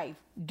things in life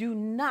do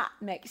not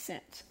make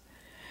sense?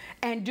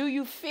 And do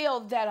you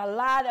feel that a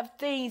lot of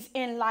things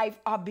in life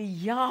are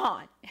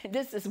beyond,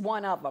 this is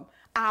one of them,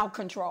 our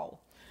control?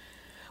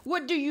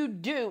 What do you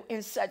do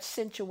in such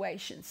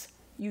situations?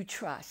 You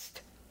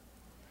trust.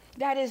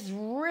 That is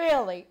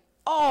really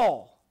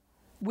all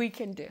we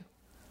can do.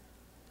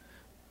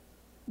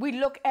 We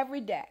look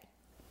every day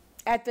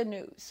at the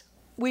news.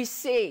 We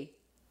see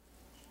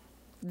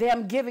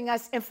them giving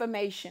us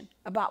information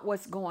about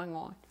what's going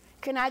on.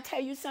 Can I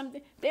tell you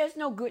something? There's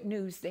no good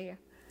news there.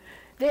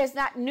 There's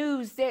not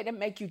news there to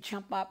make you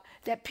jump up,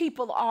 that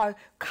people are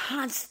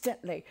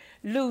constantly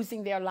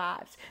losing their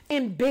lives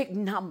in big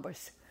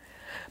numbers.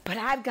 But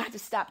I've got to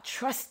stop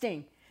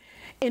trusting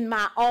in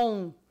my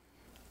own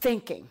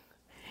thinking,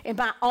 in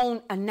my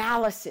own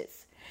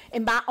analysis,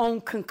 in my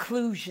own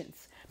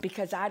conclusions,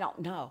 because I don't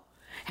know.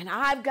 And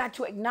I've got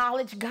to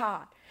acknowledge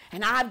God,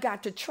 and I've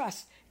got to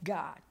trust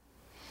God.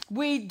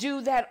 We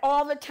do that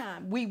all the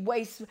time. We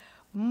waste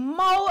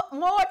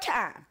more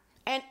time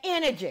and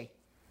energy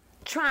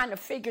trying to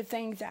figure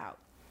things out.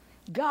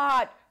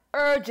 God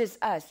urges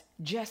us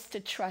just to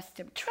trust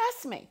him.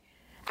 Trust me.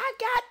 I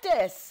got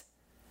this.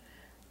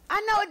 I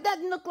know it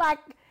doesn't look like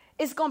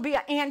it's going to be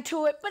an end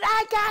to it, but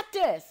I got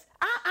this.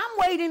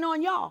 I'm waiting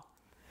on y'all.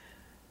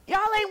 Y'all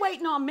ain't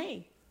waiting on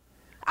me.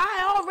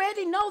 I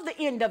already know the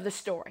end of the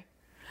story.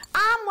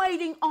 I'm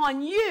waiting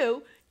on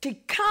you to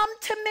come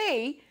to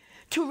me,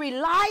 to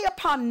rely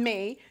upon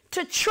me,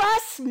 to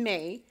trust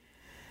me.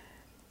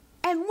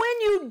 And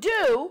when you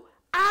do,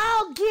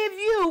 I'll give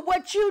you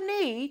what you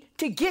need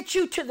to get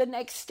you to the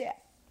next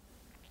step.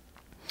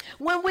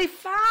 When we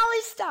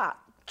finally stop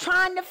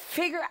trying to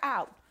figure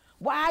out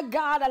why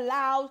God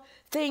allows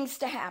things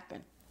to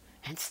happen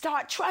and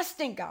start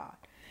trusting God,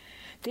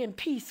 then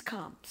peace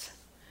comes.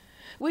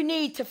 We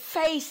need to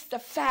face the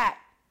fact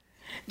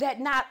that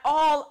not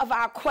all of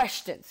our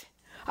questions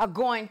are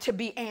going to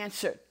be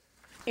answered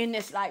in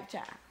this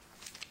lifetime.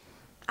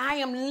 I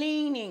am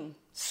leaning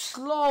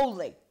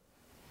slowly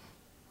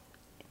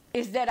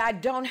is that I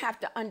don't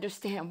have to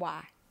understand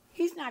why.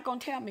 He's not going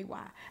to tell me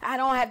why. I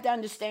don't have to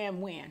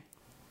understand when.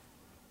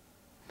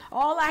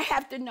 All I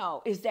have to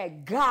know is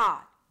that God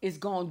is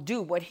going to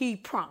do what he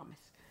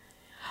promised.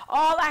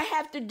 All I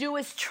have to do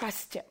is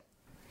trust him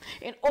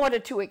in order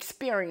to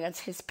experience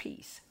his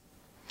peace.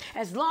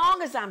 As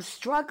long as I'm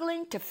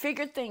struggling to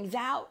figure things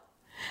out,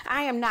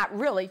 I am not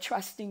really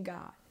trusting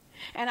God.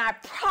 And I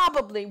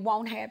probably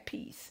won't have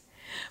peace.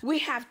 We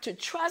have to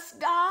trust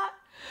God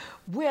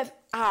with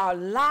our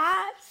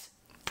lives,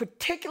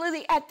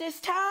 particularly at this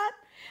time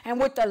and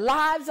with the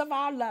lives of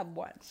our loved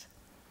ones.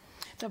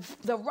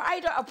 The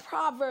writer of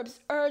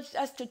Proverbs urged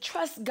us to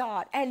trust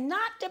God and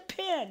not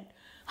depend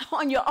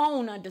on your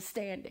own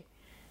understanding.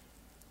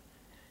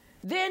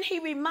 Then he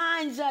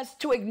reminds us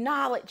to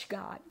acknowledge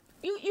God.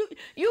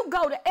 You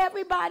go to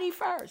everybody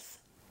first.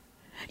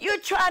 You're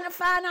trying to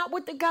find out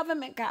what the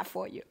government got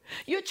for you.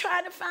 You're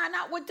trying to find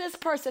out what this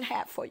person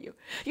had for you.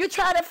 You're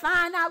trying to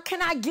find out,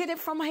 can I get it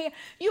from here?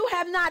 You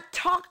have not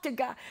talked to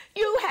God.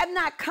 You have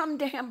not come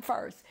to him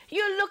first.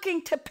 You're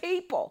looking to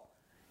people.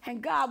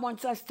 And God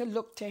wants us to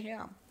look to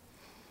him.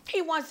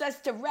 He wants us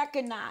to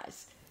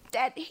recognize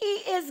that he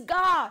is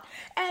God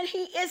and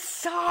he is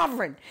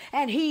sovereign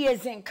and he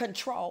is in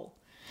control,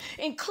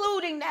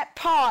 including that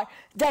part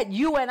that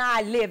you and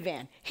I live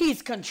in.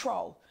 He's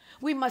control.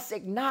 We must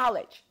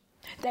acknowledge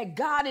that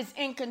God is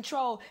in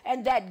control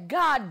and that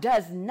God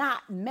does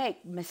not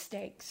make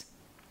mistakes.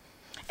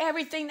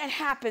 Everything that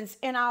happens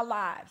in our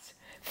lives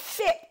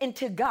fit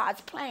into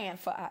God's plan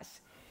for us.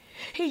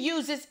 He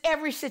uses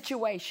every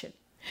situation,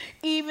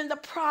 even the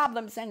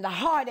problems and the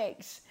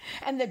heartaches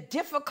and the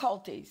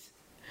difficulties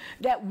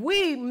that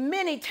we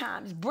many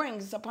times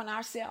brings upon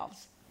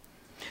ourselves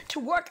to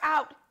work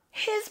out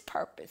his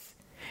purpose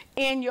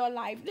in your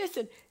life.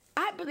 Listen,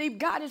 I believe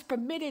God has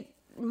permitted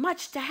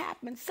much to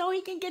happen so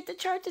he can get the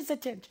church's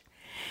attention.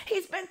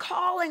 He's been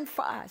calling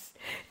for us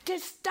to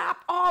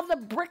stop all the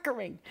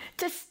bickering,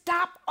 to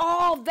stop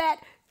all that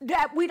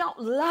we don't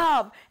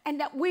love and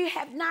that we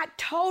have not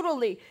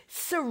totally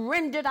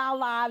surrendered our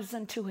lives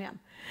unto him.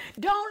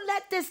 Don't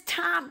let this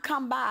time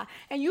come by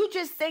and you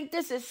just think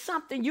this is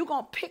something you're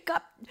going to pick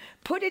up,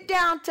 put it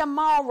down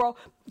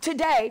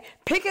today,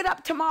 pick it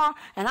up tomorrow,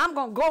 and I'm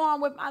going to go on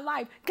with my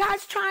life.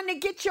 God's trying to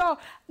get your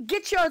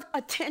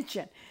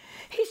attention.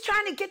 He's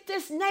trying to get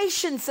this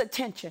nation's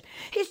attention.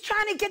 He's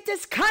trying to get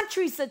this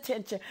country's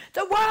attention,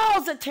 the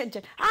world's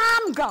attention.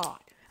 I'm God.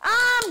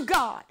 I'm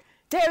God.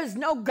 There is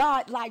no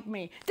God like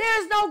me.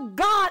 There is no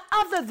God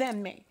other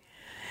than me.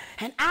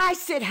 And I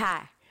sit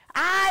high.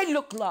 I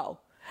look low.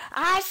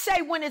 I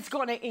say when it's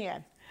going to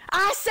end.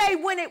 I say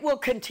when it will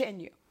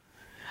continue.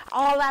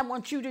 All I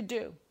want you to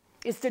do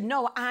is to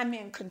know I'm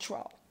in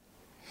control.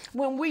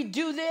 When we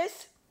do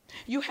this,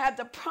 you have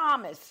the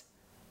promise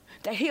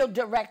that he'll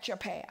direct your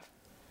path.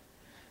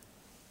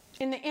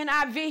 In the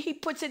NIV, he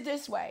puts it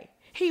this way.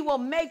 He will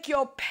make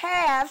your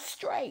path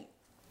straight.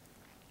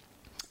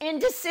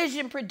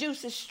 Indecision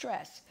produces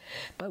stress.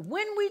 But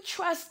when we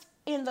trust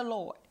in the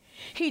Lord,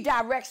 he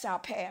directs our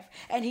path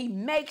and he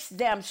makes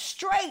them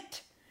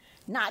straight,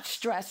 not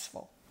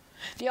stressful.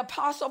 The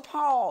Apostle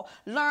Paul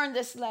learned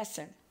this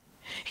lesson.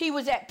 He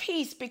was at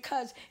peace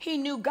because he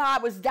knew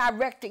God was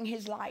directing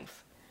his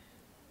life.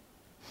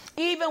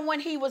 Even when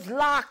he was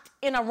locked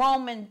in a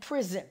Roman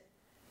prison,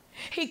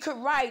 he could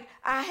write,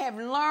 I have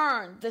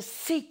learned the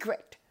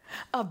secret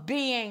of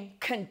being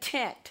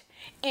content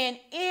in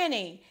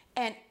any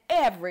and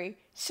every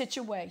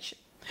situation,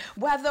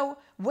 whether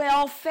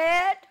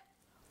well-fed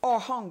or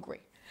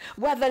hungry,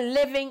 whether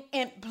living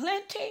in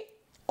plenty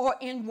or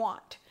in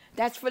want.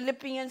 That's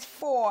Philippians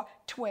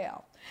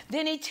 4:12.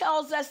 Then he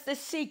tells us the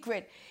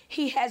secret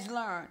he has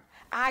learned.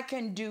 I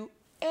can do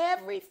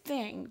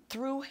everything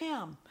through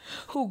him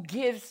who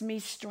gives me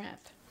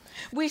strength.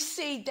 We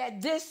see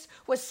that this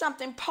was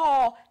something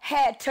Paul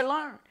had to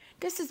learn.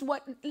 This is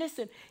what,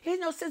 listen, there's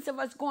no sense of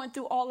us going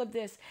through all of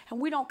this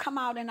and we don't come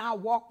out and our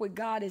walk with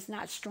God is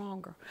not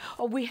stronger,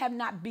 or we have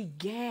not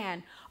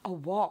began a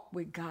walk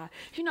with God.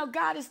 You know,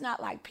 God is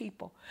not like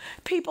people.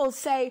 People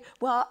say,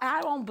 well,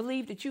 I don't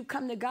believe that you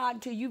come to God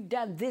until you've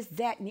done this,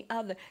 that, and the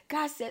other.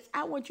 God says,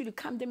 I want you to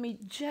come to me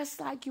just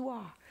like you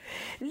are.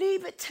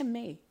 Leave it to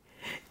me.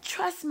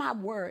 Trust my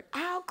word.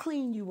 I'll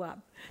clean you up.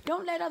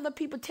 Don't let other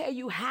people tell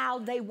you how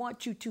they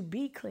want you to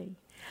be clean.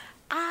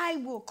 I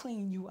will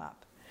clean you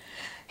up.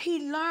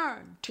 He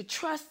learned to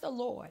trust the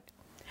Lord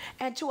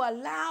and to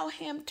allow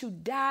him to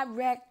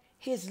direct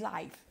his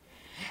life.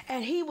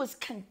 And he was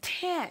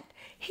content.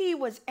 He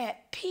was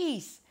at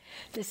peace.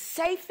 The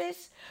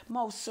safest,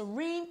 most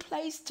serene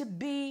place to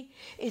be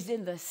is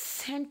in the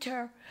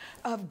center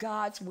of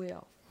God's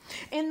will.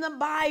 In the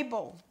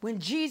Bible, when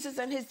Jesus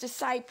and his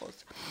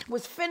disciples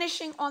was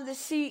finishing on the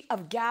Sea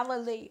of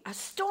Galilee, a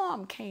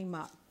storm came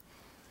up.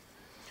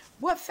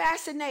 What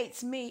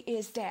fascinates me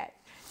is that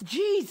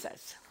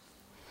Jesus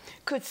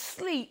could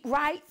sleep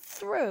right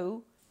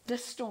through the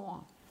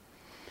storm.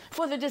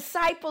 For the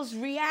disciples'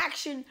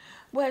 reaction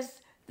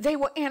was they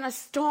were in a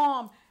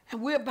storm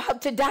and we're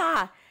about to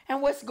die.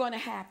 And what's going to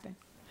happen?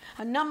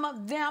 A number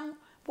of them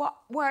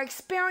were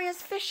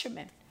experienced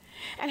fishermen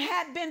and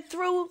had been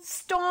through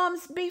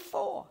storms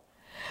before.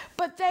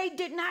 But they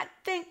did not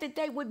think that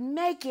they would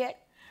make it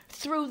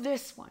through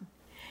this one.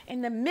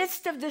 In the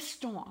midst of the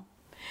storm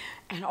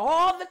and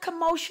all the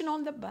commotion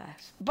on the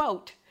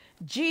boat,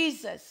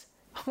 Jesus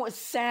was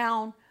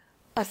sound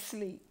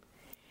asleep.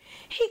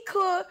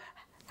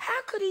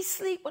 How could he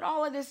sleep with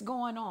all of this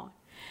going on?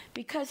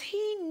 Because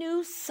he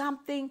knew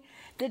something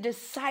the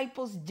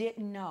disciples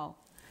didn't know.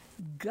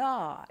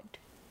 God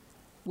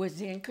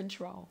was in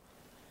control.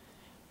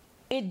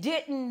 It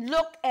didn't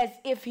look as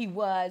if he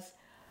was,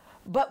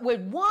 but with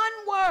one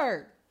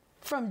word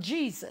from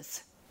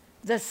Jesus,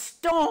 the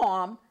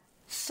storm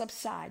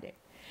subsided.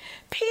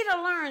 Peter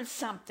learned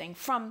something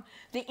from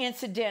the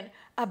incident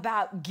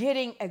about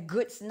getting a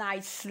good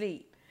night's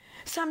sleep.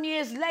 Some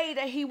years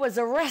later, he was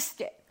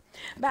arrested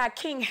by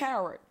King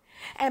Herod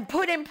and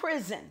put in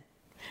prison.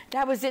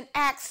 That was in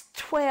Acts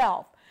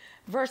 12,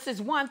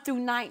 verses 1 through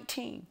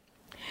 19.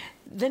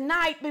 The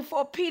night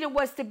before Peter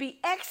was to be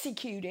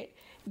executed,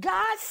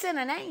 God sent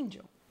an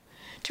angel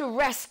to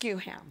rescue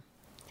him.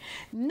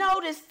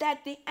 Notice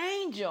that the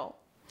angel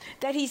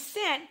that he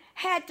sent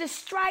had to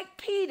strike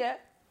Peter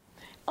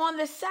on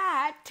the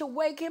side to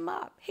wake him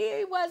up. Here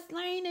he was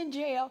laying in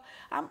jail.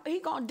 He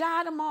gonna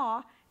die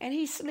tomorrow, and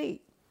he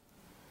sleep.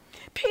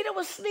 Peter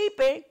was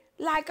sleeping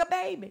like a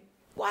baby.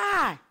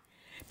 Why?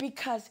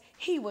 Because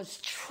he was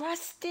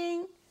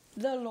trusting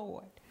the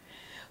Lord,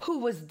 who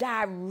was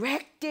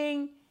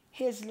directing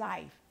his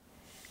life.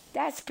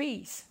 That's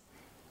peace.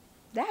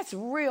 That's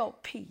real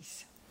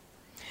peace.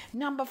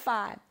 Number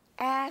 5,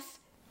 ask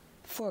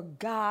for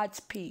God's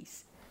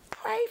peace.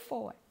 Pray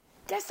for it.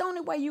 That's the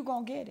only way you're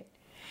going to get it.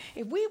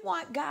 If we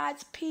want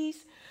God's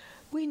peace,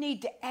 we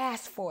need to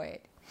ask for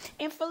it.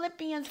 In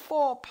Philippians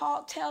 4,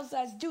 Paul tells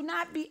us, do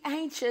not be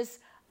anxious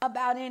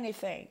about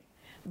anything,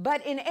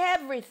 but in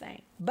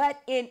everything, by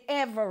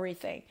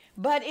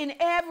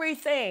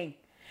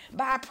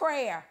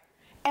prayer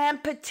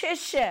and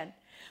petition,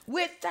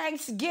 with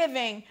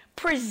thanksgiving,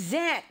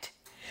 present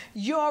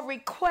your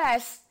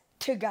requests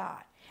to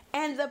God.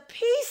 And the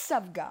peace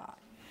of God,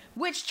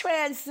 which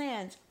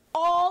transcends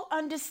all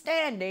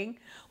understanding,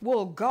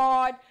 will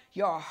guard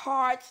your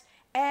hearts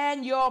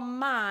and your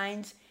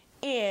minds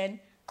in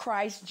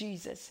Christ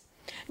Jesus.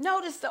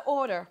 Notice the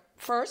order.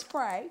 First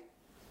pray,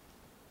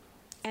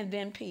 and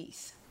then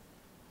peace.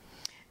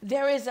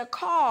 There is a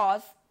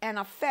cause and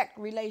effect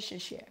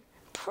relationship.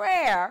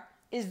 Prayer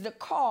is the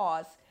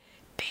cause.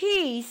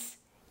 Peace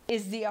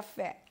is the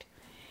effect.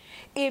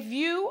 If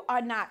you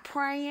are not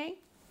praying,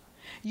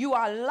 you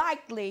are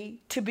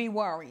likely to be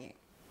worrying.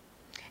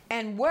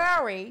 And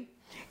worry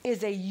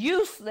is a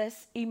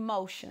useless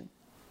emotion,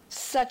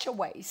 such a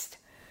waste.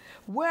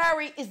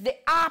 Worry is the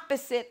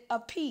opposite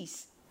of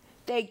peace.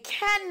 They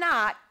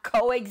cannot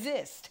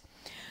coexist.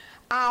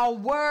 Our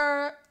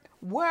word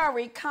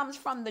worry comes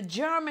from the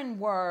German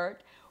word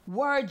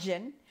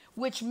würgen,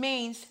 which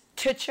means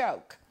to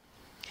choke.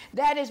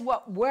 That is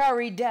what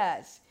worry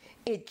does.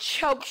 It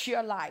chokes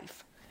your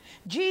life.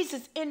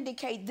 Jesus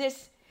indicates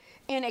this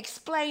in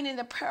explaining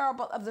the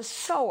parable of the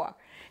sower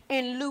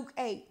in Luke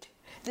 8.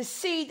 The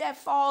seed that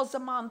falls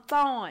among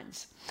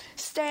thorns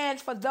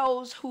stands for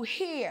those who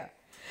hear,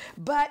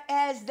 but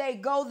as they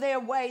go their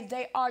way,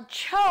 they are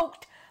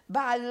choked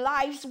by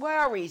life's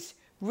worries,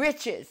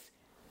 riches,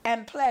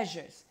 and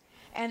pleasures,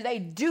 and they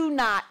do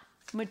not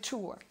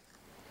mature.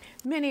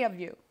 Many of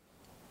you,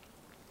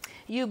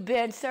 you've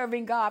been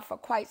serving God for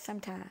quite some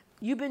time.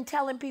 You've been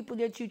telling people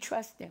that you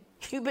trust Him.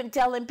 You've been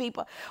telling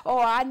people, oh,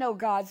 I know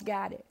God's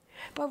got it.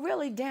 But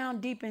really down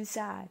deep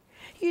inside,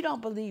 you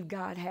don't believe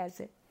God has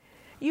it.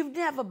 You've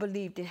never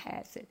believed it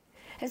has it.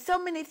 And so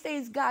many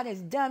things God has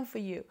done for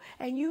you,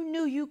 and you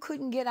knew you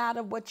couldn't get out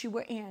of what you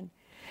were in,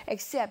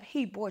 except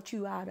He brought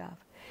you out of.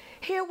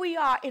 Here we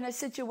are in a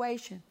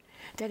situation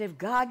that if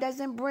God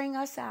doesn't bring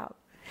us out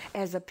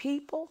as a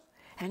people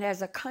and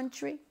as a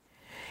country,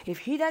 if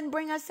He doesn't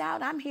bring us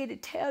out, I'm here to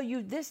tell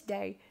you this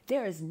day,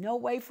 there is no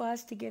way for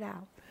us to get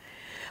out.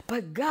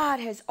 But God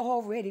has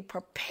already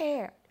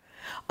prepared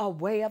a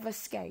way of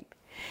escape.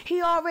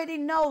 He already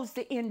knows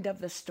the end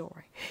of the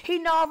story.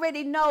 He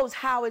already knows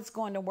how it's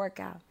going to work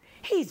out.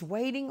 He's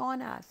waiting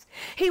on us.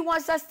 He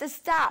wants us to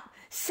stop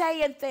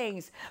saying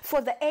things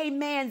for the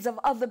amens of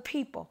other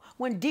people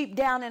when deep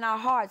down in our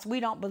hearts we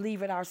don't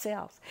believe it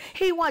ourselves.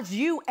 He wants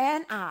you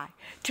and I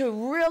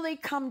to really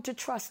come to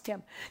trust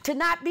Him, to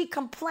not be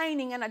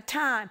complaining in a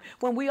time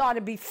when we ought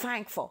to be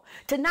thankful,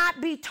 to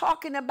not be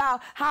talking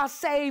about how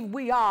saved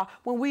we are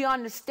when we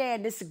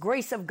understand this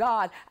grace of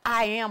God.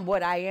 I am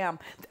what I am.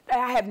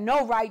 I have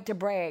no right to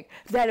brag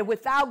that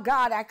without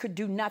God I could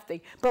do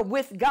nothing, but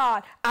with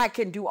God I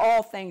can do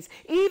all things.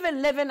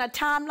 Even live in a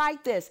time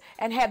like this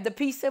and have the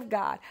peace of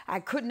God. I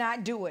could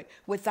not do it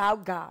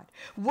without God.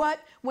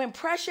 When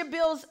pressure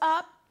builds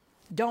up,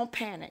 don't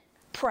panic.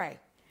 Pray.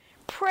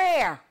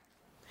 Prayer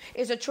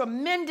is a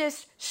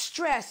tremendous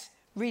stress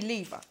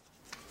reliever.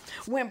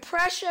 When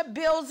pressure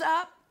builds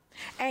up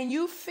and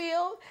you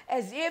feel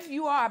as if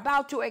you are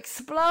about to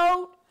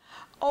explode,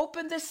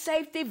 open the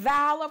safety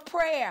valve of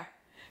prayer.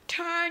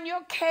 Turn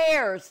your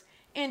cares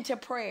into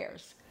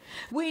prayers.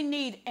 We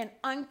need an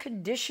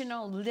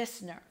unconditional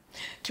listener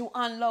to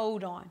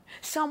unload on.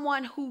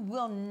 Someone who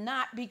will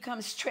not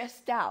become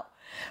stressed out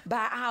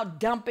by our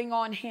dumping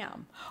on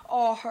him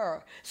or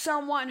her.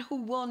 Someone who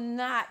will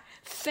not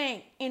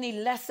think any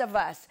less of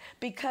us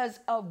because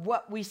of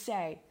what we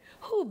say.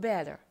 Who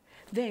better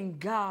than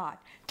God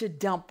to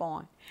dump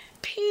on?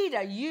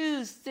 Peter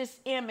used this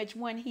image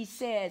when he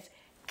says,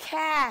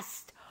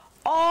 cast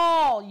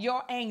all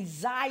your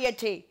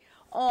anxiety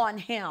on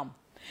Him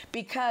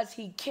because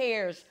he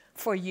cares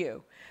for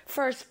you.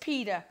 1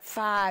 Peter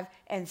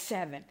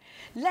 5:7.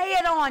 Lay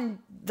it on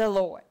the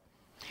Lord.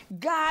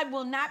 God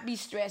will not be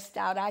stressed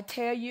out, I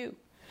tell you,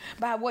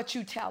 by what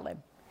you tell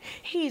him.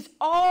 He's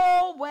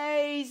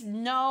always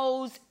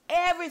knows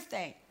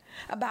everything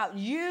about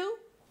you.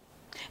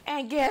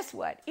 And guess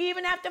what?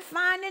 Even after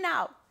finding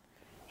out,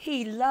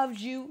 he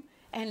loves you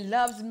and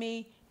loves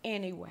me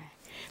anyway.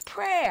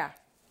 Prayer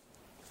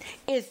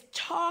is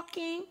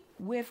talking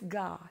with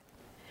God.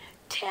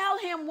 Tell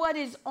him what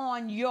is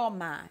on your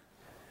mind,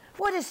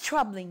 what is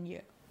troubling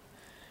you,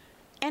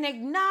 and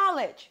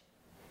acknowledge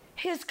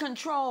his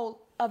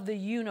control of the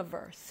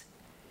universe,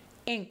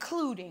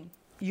 including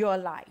your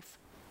life.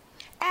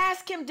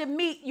 Ask him to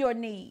meet your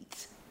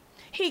needs.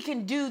 He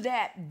can do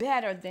that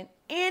better than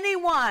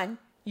anyone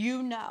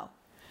you know.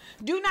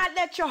 Do not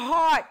let your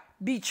heart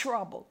be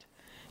troubled.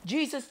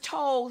 Jesus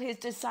told his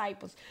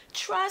disciples,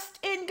 trust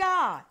in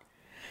God.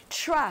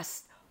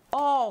 Trust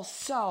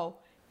also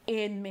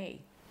in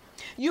me.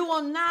 You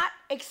will not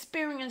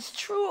experience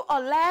true or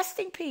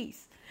lasting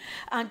peace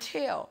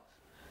until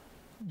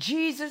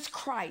Jesus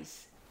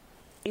Christ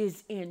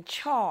is in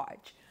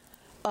charge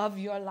of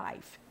your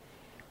life.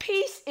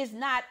 Peace is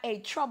not a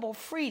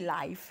trouble-free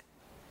life.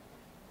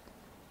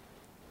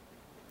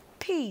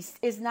 Peace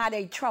is not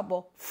a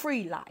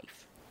trouble-free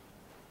life.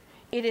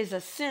 It is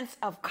a sense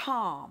of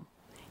calm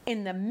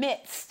in the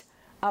midst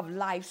of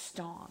life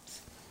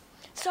storms.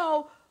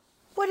 So,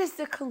 what is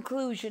the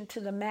conclusion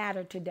to the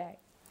matter today?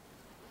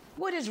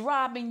 What is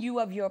robbing you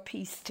of your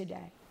peace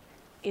today?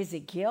 Is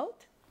it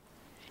guilt?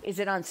 Is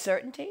it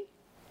uncertainty?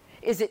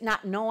 Is it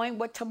not knowing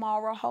what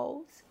tomorrow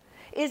holds?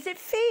 Is it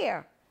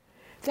fear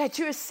that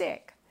you're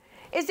sick?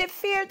 Is it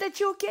fear that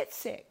you'll get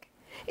sick?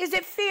 Is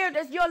it fear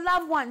that your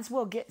loved ones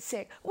will get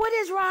sick? What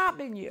is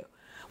robbing you?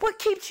 What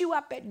keeps you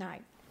up at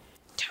night?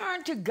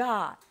 Turn to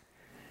God.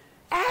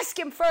 Ask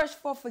him first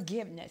for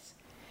forgiveness.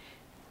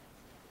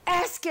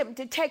 Ask him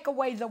to take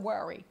away the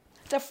worry,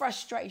 the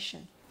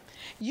frustration.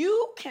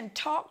 You can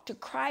talk to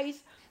Christ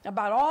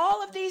about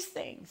all of these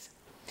things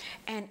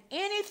and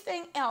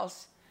anything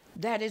else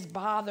that is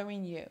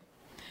bothering you.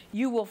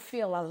 You will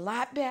feel a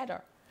lot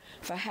better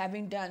for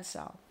having done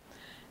so.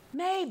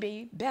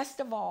 Maybe,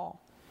 best of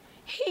all,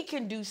 he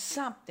can do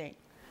something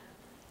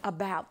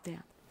about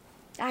them.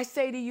 I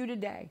say to you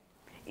today,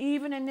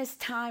 even in this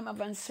time of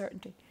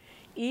uncertainty,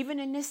 even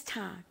in this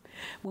time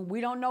when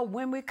we don't know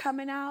when we're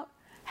coming out,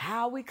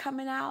 how we're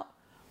coming out,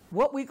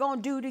 what we're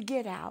going to do to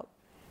get out,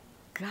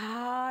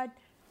 God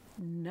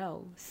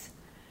knows.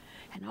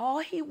 And all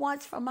he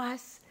wants from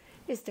us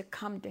is to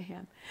come to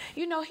him.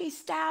 You know, he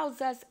styles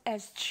us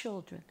as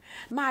children,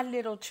 my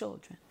little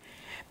children,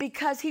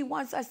 because he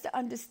wants us to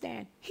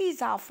understand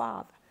he's our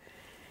Father.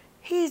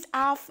 He's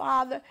our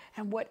Father,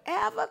 and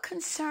whatever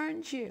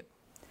concerns you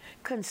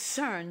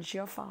concerns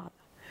your Father.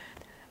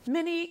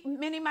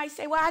 Many might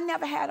say, well, I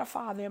never had a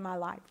father in my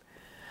life.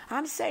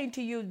 I'm saying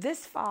to you,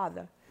 this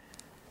Father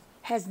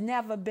has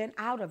never been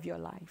out of your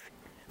life.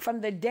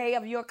 From the day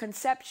of your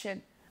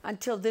conception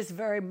until this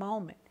very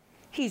moment,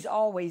 he's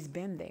always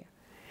been there.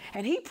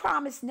 And he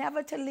promised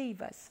never to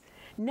leave us,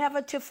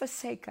 never to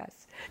forsake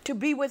us, to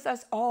be with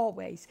us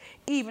always,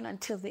 even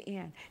until the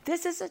end.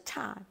 This is a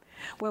time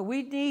where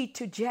we need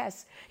to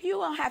you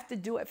don't have to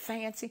do it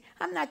fancy.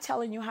 I'm not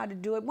telling you how to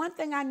do it. One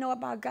thing I know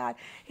about God,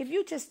 if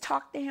you just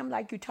talk to him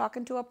like you're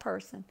talking to a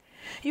person,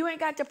 you ain't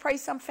got to pray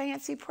some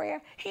fancy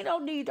prayer. He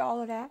don't need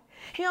all of that.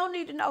 He don't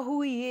need to know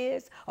who he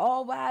is,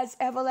 all wise,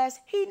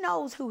 everlasting. He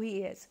knows who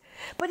he is.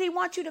 But he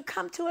wants you to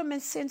come to him in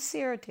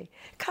sincerity.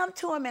 Come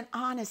to him in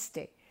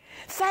honesty.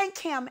 Thank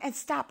him and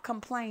stop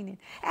complaining.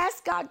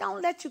 Ask God,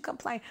 don't let you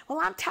complain. Well,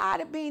 I'm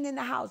tired of being in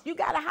the house. You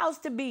got a house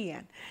to be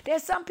in.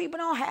 There's some people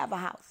don't have a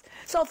house.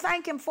 So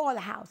thank him for the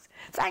house.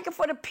 Thank him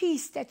for the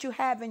peace that you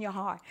have in your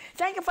heart.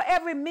 Thank him for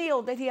every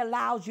meal that he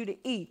allows you to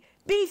eat.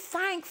 Be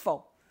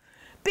thankful.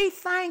 Be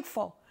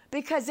thankful,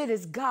 because it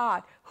is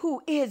God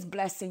who is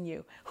blessing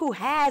you, who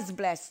has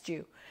blessed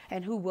you,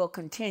 and who will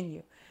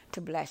continue to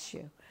bless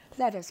you.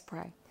 Let us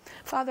pray.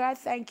 Father, I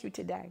thank you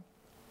today.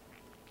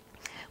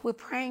 We're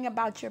praying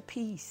about your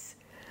peace.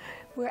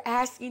 We're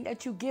asking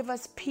that you give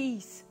us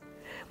peace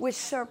which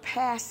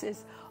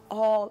surpasses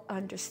all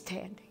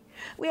understanding.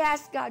 We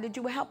ask, God, that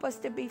you will help us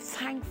to be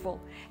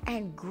thankful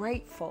and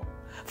grateful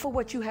for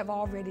what you have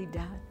already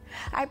done.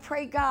 I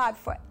pray, God,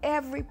 for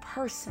every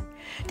person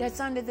that's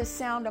under the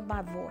sound of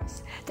my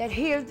voice, that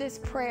hear this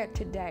prayer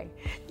today,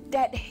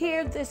 that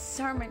hear this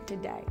sermon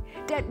today,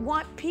 that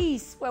want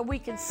peace where we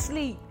can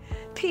sleep,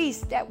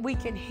 peace that we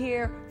can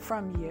hear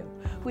from you.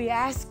 We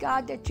ask,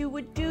 God, that you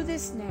would do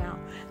this now,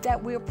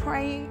 that we're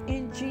praying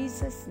in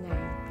Jesus'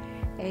 name.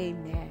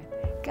 Amen.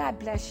 God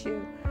bless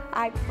you.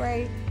 I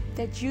pray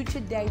that you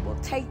today will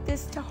take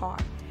this to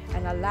heart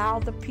and allow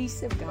the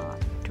peace of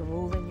God to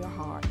rule in your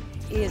heart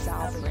is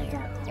our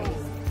prayer.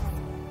 Amen.